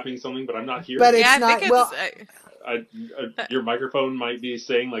slapping something, but I'm not But hearing Yeah, it. it's I think not, it's. well, Uh, Your microphone might be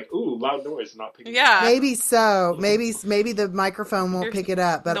saying like, "Ooh, loud noise," not picking it up. yeah, maybe so. Maybe the microphone won't your pick it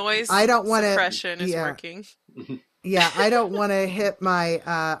up, but I noise don't want to, suppression is yeah. working. Yeah, I don't want to hit my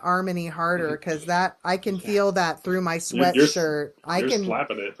arm any harder, because that I can Yeah, feel that through my you're you're sweatshirt. I you're can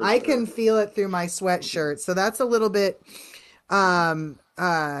slapping it for I sure. can feel it through my sweatshirt. So that's a little bit, they'll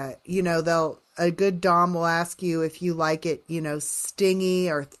a good dom will ask you if you like it, stingy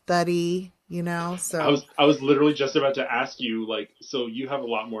or thuddy, so. I was literally just about to ask you, like, so you have a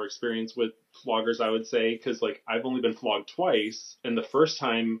lot more experience with floggers, I would say, because like I've only been flogged twice, and the first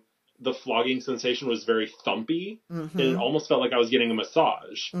time the flogging sensation was very thumpy, and it almost felt like I was getting a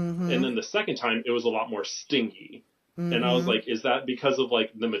massage, and then the second time it was a lot more stingy, and I was like, is that because of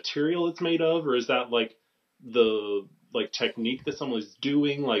like the material it's made of, or is that like the like technique that someone is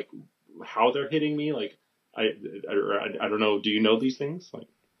doing, like how they're hitting me, like I don't know. Do you know these things? Like,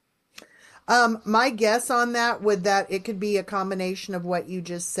 My guess on that would that it could be a combination of what you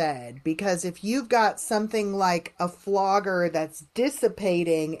just said, because if you've got something like a flogger that's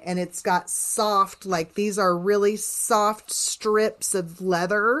dissipating and it's got soft, like these are really soft strips of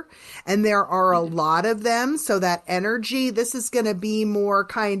leather and there are a lot of them, so that energy, this is going to be more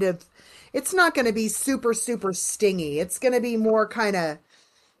kind of, it's not going to be super, super stingy. It's going to be more kind of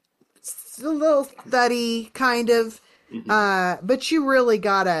a little thuddy kind of, but you really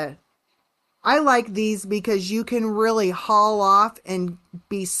gotta, I like these because you can really haul off and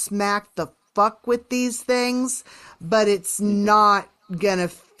be smacked the fuck with these things, but it's not gonna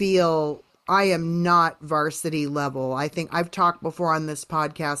feel, I am not varsity level. I think I've talked before on this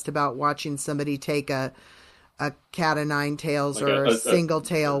podcast about watching somebody take a cat o' nine tails, like or a single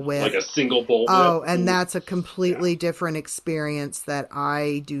tail whip. Like a single bolt whip. Oh, and that's a completely different experience that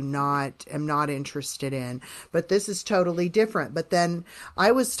I am not interested in. But this is totally different. But then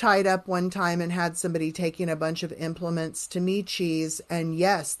I was tied up one time and had somebody taking a bunch of implements to me, Cheez. And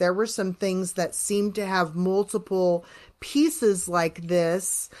yes, there were some things that seemed to have multiple pieces like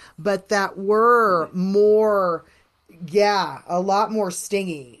this, but that were more, a lot more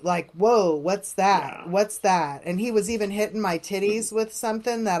stingy. Like, whoa, what's that? Yeah. What's that? And he was even hitting my titties with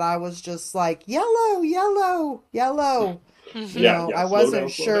something that I was just like, yellow, yellow, yellow. I wasn't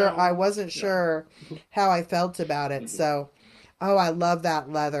sure. I wasn't sure how I felt about it. So, oh, I love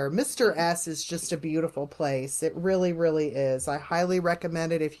that leather. Mr. S is just a beautiful place. It really, really is. I highly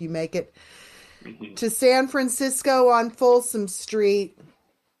recommend it if you make it to San Francisco on Folsom Street.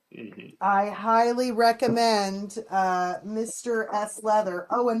 I highly recommend Mr. S Leather.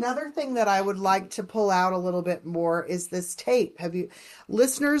 Oh, another thing that I would like to pull out a little bit more is this tape.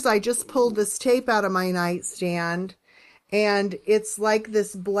 Listeners, I just pulled this tape out of my nightstand, and it's like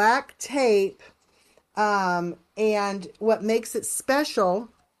this black tape. And what makes it special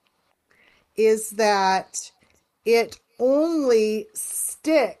is that it only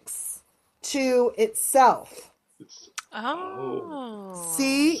sticks to itself. Oh.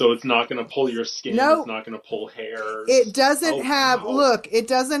 See? So it's not going to pull your skin. No. It's not going to pull hairs. It doesn't have, wow. Look, it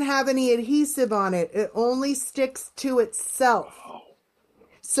doesn't have any adhesive on it. It only sticks to itself. Wow.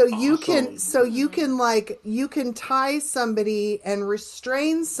 So you can, you can tie somebody and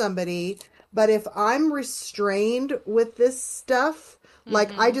restrain somebody. But if I'm restrained with this stuff,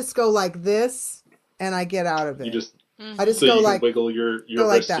 like I just go like this and I get out of it. I just so go you like, can wiggle your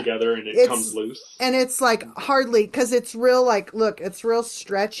like wrists that. together and it comes loose. And it's like hardly, because it's real, like, look, it's real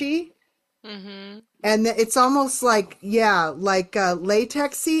stretchy. And it's almost like,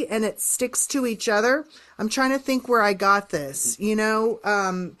 latexy, and it sticks to each other. I'm trying to think where I got this,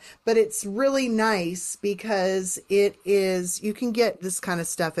 but it's really nice because it is, you can get this kind of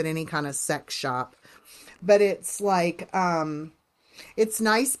stuff at any kind of sex shop, but it's like, it's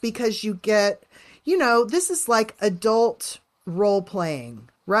nice because you get, this is like adult role playing,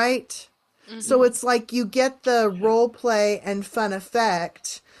 right? So it's like you get the role play and fun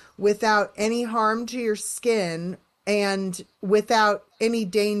effect without any harm to your skin and without any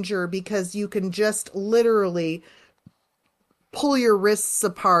danger, because you can just literally pull your wrists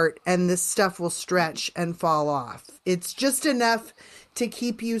apart and this stuff will stretch and fall off. It's just enough to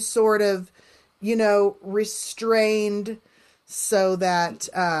keep you sort of, restrained so that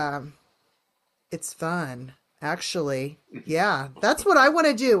it's fun. Actually, yeah, that's what I want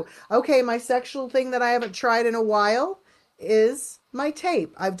to do. Okay, my sexual thing that I haven't tried in a while is my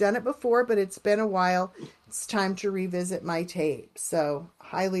tape. I've done it before, but it's been a while. It's time to revisit my tape. So,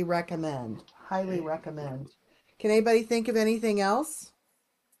 highly recommend. Highly recommend. Can anybody think of anything else?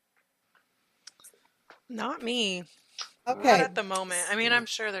 Not me. Okay. Not at the moment. I mean, I'm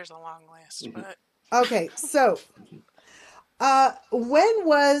sure there's a long list, but... Okay, so, when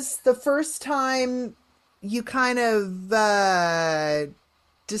was the first time you kind of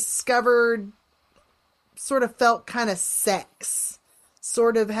discovered, sort of felt kind of sex,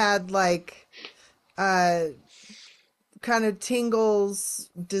 sort of had like kind of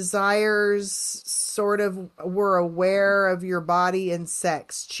tingles, desires, sort of were aware of your body and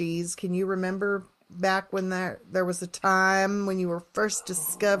sex? Cheez, can you remember back when there was a time when you were first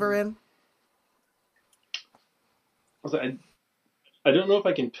discovering? was like, I don't know if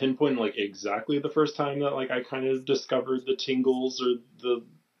I can pinpoint like exactly the first time that like I kind of discovered the tingles or the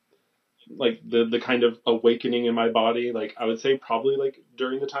kind of awakening in my body. Like I would say probably like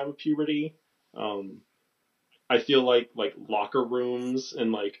during the time of puberty. Um, I feel like locker rooms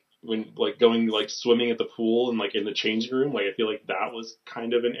and like when like going like swimming at the pool and like in the changing room, like I feel like that was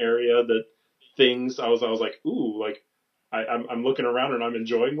kind of an area that things I was like, ooh, like I'm looking around and I'm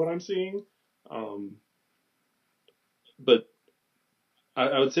enjoying what I'm seeing. Um, but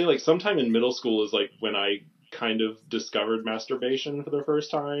I would say like sometime in middle school is like when I kind of discovered masturbation for the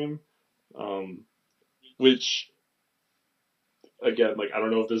first time. Um, which again, like I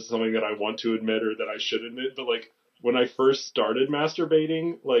don't know if this is something that I want to admit or that I should admit, but like when I first started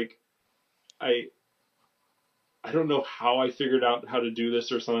masturbating, like I I don't know how I figured out how to do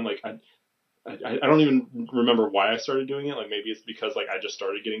this or something. Like I don't even remember why I started doing it. Like maybe it's because like I just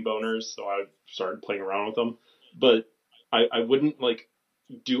started getting boners, so I started playing around with them. But I wouldn't like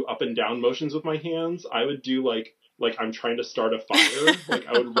do up and down motions with my hands. I would do like I'm trying to start a fire. Like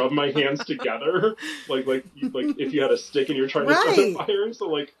I would rub my hands together, like if you had a stick and you're trying to start a Right. fire. So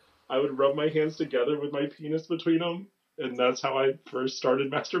like I would rub my hands together with my penis between them, and that's how I first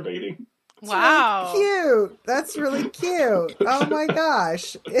started masturbating. It's really Wow. cute. That's really cute. Oh my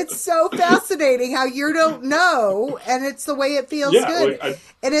gosh. It's so fascinating how you don't know and it's the way it feels Yeah, good. like I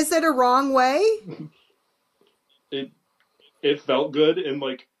And is it a wrong way? it it felt good and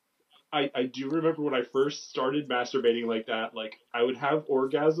like I do remember when I first started masturbating like that, like I would have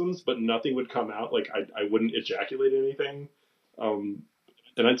orgasms, but nothing would come out. Like I wouldn't ejaculate anything. Um,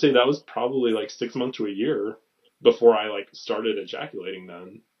 and I'd say that was probably like 6 months to a year before I like started ejaculating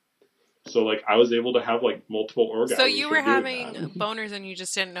then. So like I was able to have like multiple So orgasms you were from doing having that. boners and you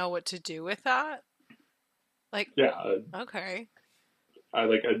just didn't know what to do with that? Like, Yeah, okay. I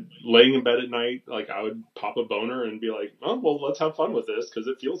laying in bed at night, like I would pop a boner and be like, oh well, let's have fun with this because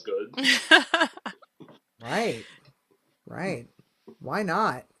it feels good. Right. Right. Why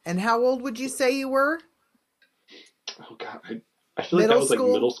not? And how old would you say you were? Oh god, I feel like that Middle was like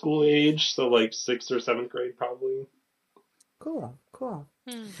school? middle school age, so like sixth or seventh grade probably. Cool. Cool.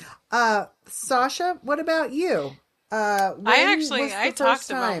 Hmm. Sasha, what about you? When I was the talked first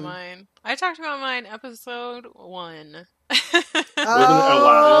about time? mine. I talked about mine episode 1. Wasn't it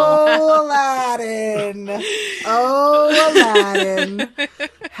Aladdin? Oh, Aladdin. Oh, Aladdin.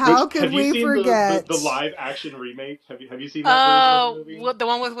 How Which could have you we seen the forget? live action remake? Have you seen that version of the movie? What, the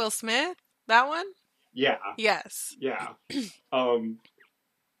one with Will Smith? That one? Yeah, Yes. yeah. Um,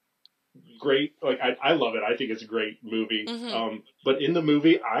 great. Like I love it. I think it's a great movie. Hmm. But in the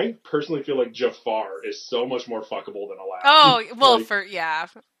movie, I personally feel like Jafar is so much more fuckable than Aladdin. Oh, well, yeah.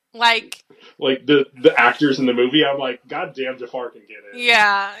 Like, Like the actors in the movie, I'm like, God damn, Jafar can get it.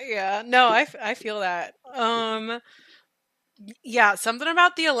 yeah, yeah. No, I feel that. Yeah, something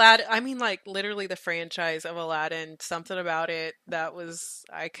about the Aladdin, I mean, like, literally the franchise of Aladdin, something about it that was,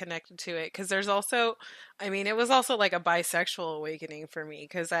 I connected to it. Because there's also, I mean, it was also like a bisexual awakening for me.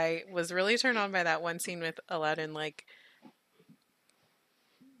 Because I was really turned on by that one scene with Aladdin, like,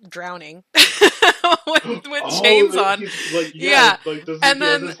 drowning with Oh, chains on. he's like, yeah, Yeah. like doesn't And he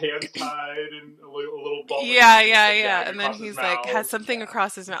has then, his hands tied and a little ball, like yeah, a yeah, yeah. gag And then across his he's like, mouth. has something Yeah.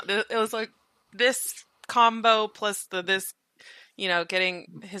 across his mouth. It was like this combo plus this, getting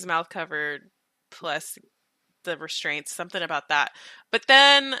his mouth covered plus the restraints, something about that. But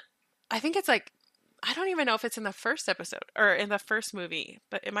then I think it's like, I don't even know if it's in the first episode or in the first movie,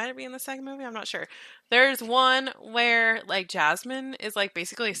 but it might be in the second movie. I'm not sure. There's one where like Jasmine is like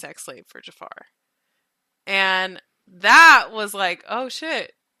basically a sex slave for Jafar. And that was like, oh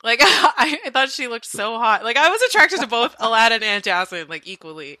shit. Like I thought she looked so hot. Like I was attracted to both Aladdin and Jasmine like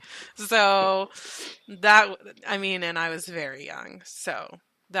equally. So that I mean, and I was very young. So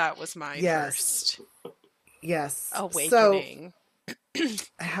that was my Yes. first Yes. So, awakening.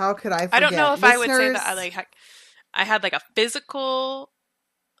 how could I I don't know forget? if I would say that Listeners, I had like a physical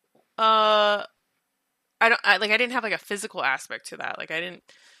uh I didn't have like a physical aspect to that. Like I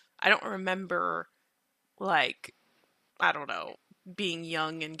don't remember like I don't know being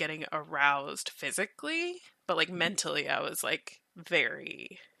young and getting aroused physically, but like mentally I was like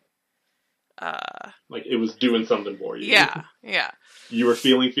very uh Like it was doing something for you. yeah, yeah. You were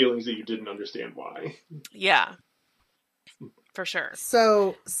feeling feelings that you didn't understand why. Yeah, for sure.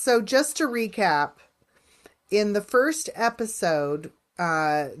 so just to recap, in the first episode,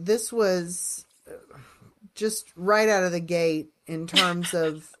 this was just right out of the gate in terms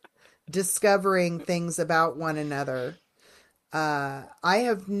of discovering things about one another. I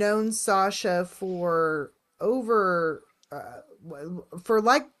have known Sasha for over, for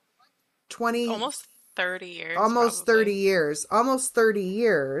like 20, Almost 30 years, almost 30 probably. years, almost 30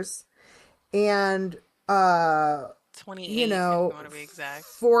 years. And, uh, 28, if you want to be exact.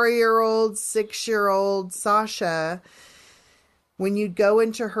 4-year-old, 6-year-old Sasha, when you'd go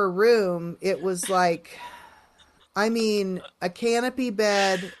into her room, it was like, I mean, a canopy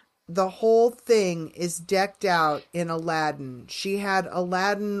bed, the whole thing is decked out in Aladdin. She had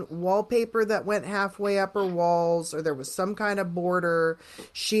Aladdin wallpaper that went halfway up her walls, or there was some kind of border.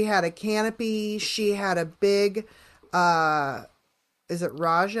 She had a canopy. She had a big, uh, is it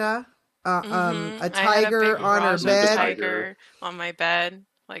Raja? A I had a big tiger on her Raja Yeah, the bed. tiger. tiger on my bed,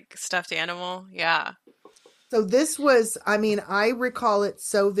 like stuffed animal. Yeah. So this was, I mean, I recall it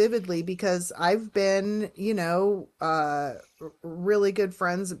so vividly because I've been, really good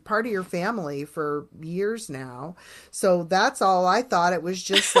friends, part of your family for years now. So that's all I thought. It was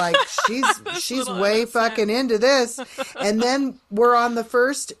just like This she's little way innocent. fucking into this. And then we're on the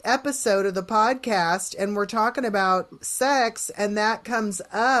first episode of the podcast and we're talking about sex and that comes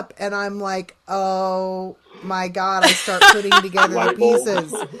up and I'm like, "Oh my God," I start putting together the Light bulb.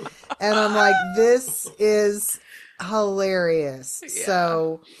 pieces. And I'm like, this is hilarious. Yeah.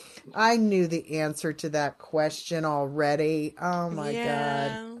 So I knew the answer to that question already. Oh my God.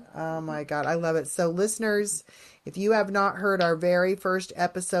 Yeah. Oh my God. I love it. So, listeners, if you have not heard our very first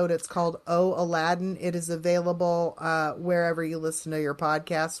episode, it's called Oh Aladdin. It is available wherever you listen to your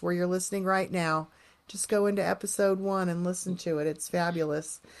podcasts, where you're listening right now. Just go into episode 1 and listen to it. It's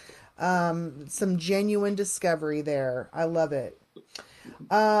fabulous. Some genuine discovery there. I love it.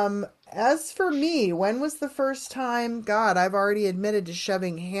 As for me, when was the first time? God, I've already admitted to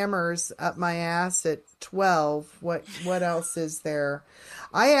shoving hammers up my ass at 12. What else is there?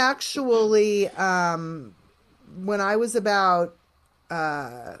 I actually, when I was about,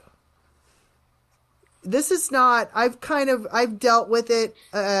 this is not, I've dealt with it.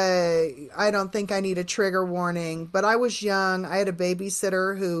 I don't think I need a trigger warning, but I was young. I had a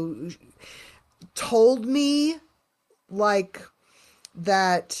babysitter who told me like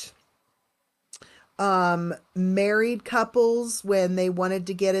that married couples, when they wanted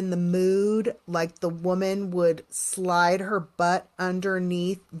to get in the mood, like the woman would slide her butt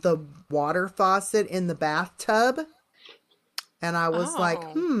underneath the water faucet in the bathtub. And I was like,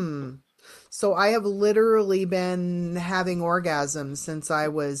 Oh. So I have literally been having orgasms since I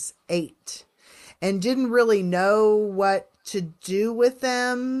was 8 and didn't really know what to do with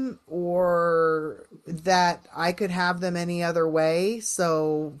them or that I could have them any other way.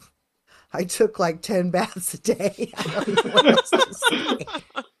 So I took like 10 baths a day. I don't know what else to say.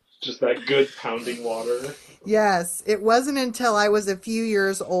 Just that good pounding water. Yes, it wasn't until I was a few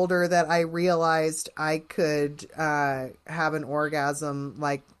years older that I realized I could have an orgasm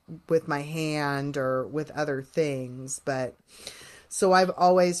like with my hand or with other things. But so I've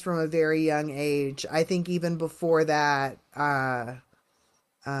always, from a very young age, I think even before that, I've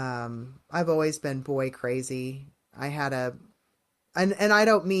always been boy crazy. I had a and I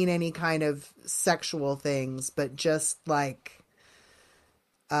don't mean any kind of sexual things, but just like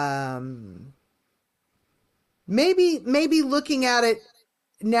um maybe looking at it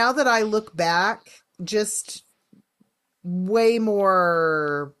now that I look back, just way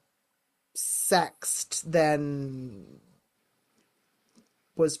more sexed than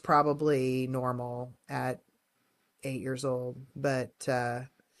was probably normal at 8 years old. But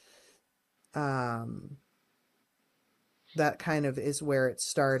um that kind of is where it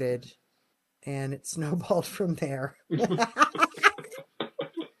started and it snowballed from there.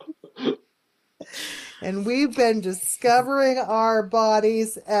 And we've been discovering our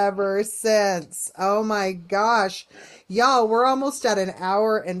bodies ever since. Oh my gosh. Y'all, we're almost at an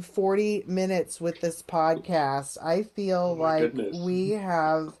hour and 40 minutes with this podcast. I Oh feel my like goodness.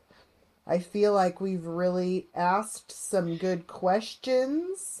 we've really asked some good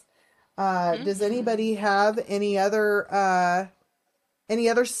questions. Does Mm-hmm. anybody have any other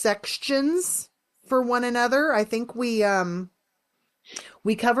sections for one another? I think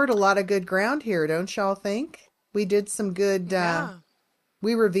we covered a lot of good ground here, don't y'all think? We did some good, Yeah.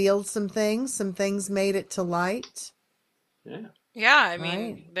 we revealed some things made it to light, Yeah. Yeah, I right?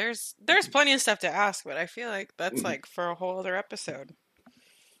 mean, there's plenty of stuff to ask, but I feel like that's Mhm. like for a whole other episode.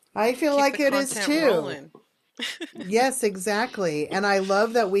 I feel Keep the like it is content too. rolling. Yes, exactly. And I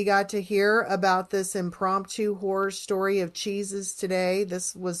love that we got to hear about this impromptu horror story of cheeses today.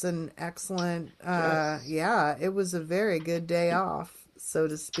 This was an excellent, Yes. yeah, it was a very good day off, so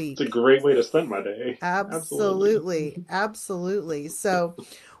to It's a speak. great way to spend my day. Absolutely. Absolutely. Absolutely. So,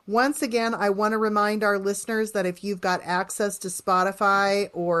 Once again, I want to remind our listeners that if you've got access to Spotify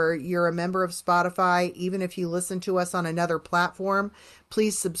or you're a member of Spotify, even if you listen to us on another platform,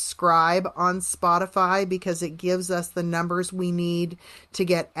 please subscribe on Spotify because it gives us the numbers we need to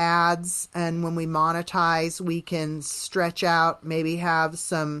get ads. And when we monetize, we can stretch out, maybe have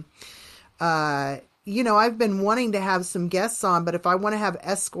some, I've been wanting to have some guests on, but if I want to have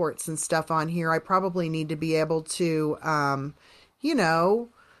escorts and stuff on here, I probably need to be able to, you know,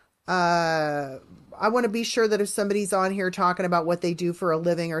 I want to be sure that if somebody's on here talking about what they do for a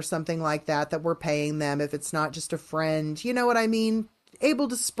living or something like that, that we're paying them. If it's not just a friend, you know what I mean? Able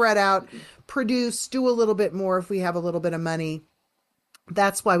to spread out, produce, do a little bit more if we have a little bit of money.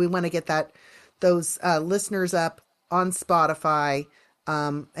 That's why we want to get those listeners up on Spotify.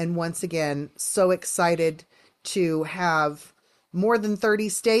 And once again, so excited to have more than 30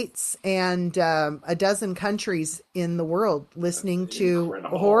 states and a dozen countries in the world listening to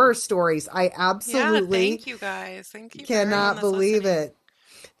Incredible. horror stories. I absolutely thank you guys. Thank you for cannot believe listening. it.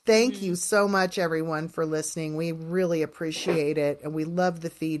 Thank you so much, everyone, for listening. We really appreciate it, and we love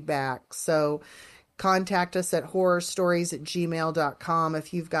the feedback. So contact us at horrorstories@gmail.com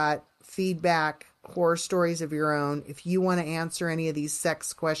if you've got feedback, horror stories of your own. If you want to answer any of these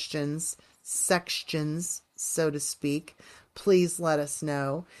sections, so to speak, please let us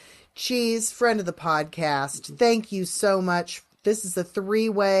know. Cheez, friend of the podcast, thank you so much. This is a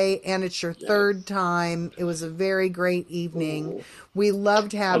 3-way, and it's your third time. It was a very great evening. Ooh. We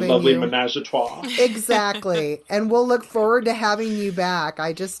loved having a lovely you. Menage a trois. Exactly. And we'll look forward to having you back.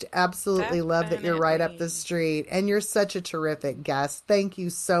 I just absolutely love that you're right up the street. And you're such a terrific guest. Thank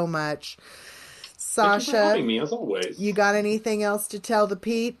you so much. Sasha, thank you for having me, as always. You got anything else to tell the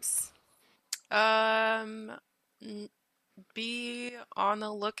peeps? Be on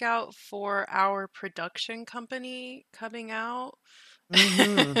the lookout for our production company coming out.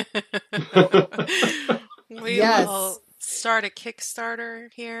 Mm-hmm. We will start a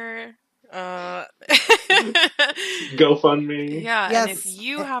Kickstarter here. GoFundMe. Yeah, Yes. and if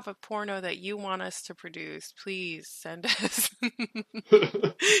you have a porno that you want us to produce, please send us.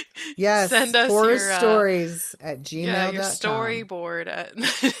 Yes, send us horrorstories@gmail.com. Yeah, your storyboard at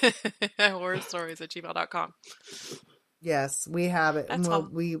horrorstories@gmail.com. Yes, we have it. That's And all.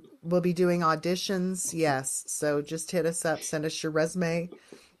 we'll be doing auditions. Yes. So just hit us up, send us your resume,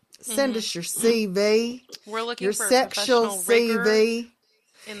 send us your CV. We're looking your for sexual a professional rigger CV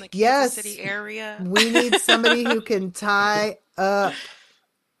in the Kansas City area. We need somebody who can tie up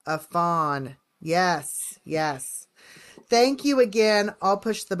a fawn. Yes. Thank you again. I'll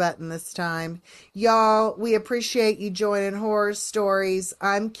push the button this time. Y'all, we appreciate you joining Horror Stories.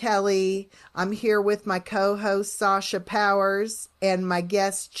 I'm Kelly. I'm here with my co-host Sasha Powers and my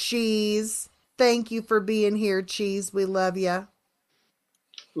guest Cheez. Thank you for being here, Cheez. We love you.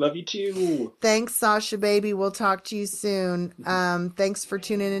 Love you too. Thanks, Sasha, baby. We'll talk to you soon. Thanks for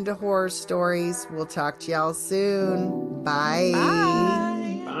tuning into Horror Stories. We'll talk to y'all soon. Bye.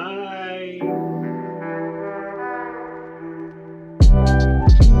 Bye. Bye.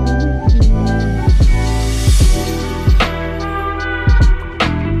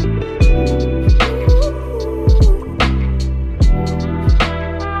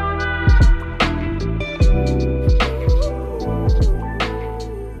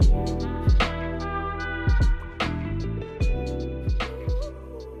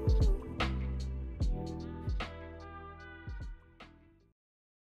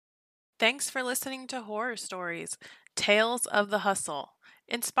 Thanks for listening to Horror Stories, Tales of the Hustle.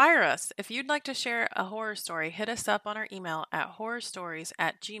 Inspire us. If you'd like to share a horror story, hit us up on our email at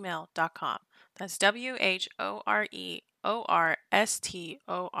horrorstories@gmail.com. That's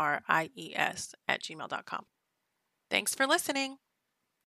WHOREORSTORIES @gmail.com. Thanks for listening.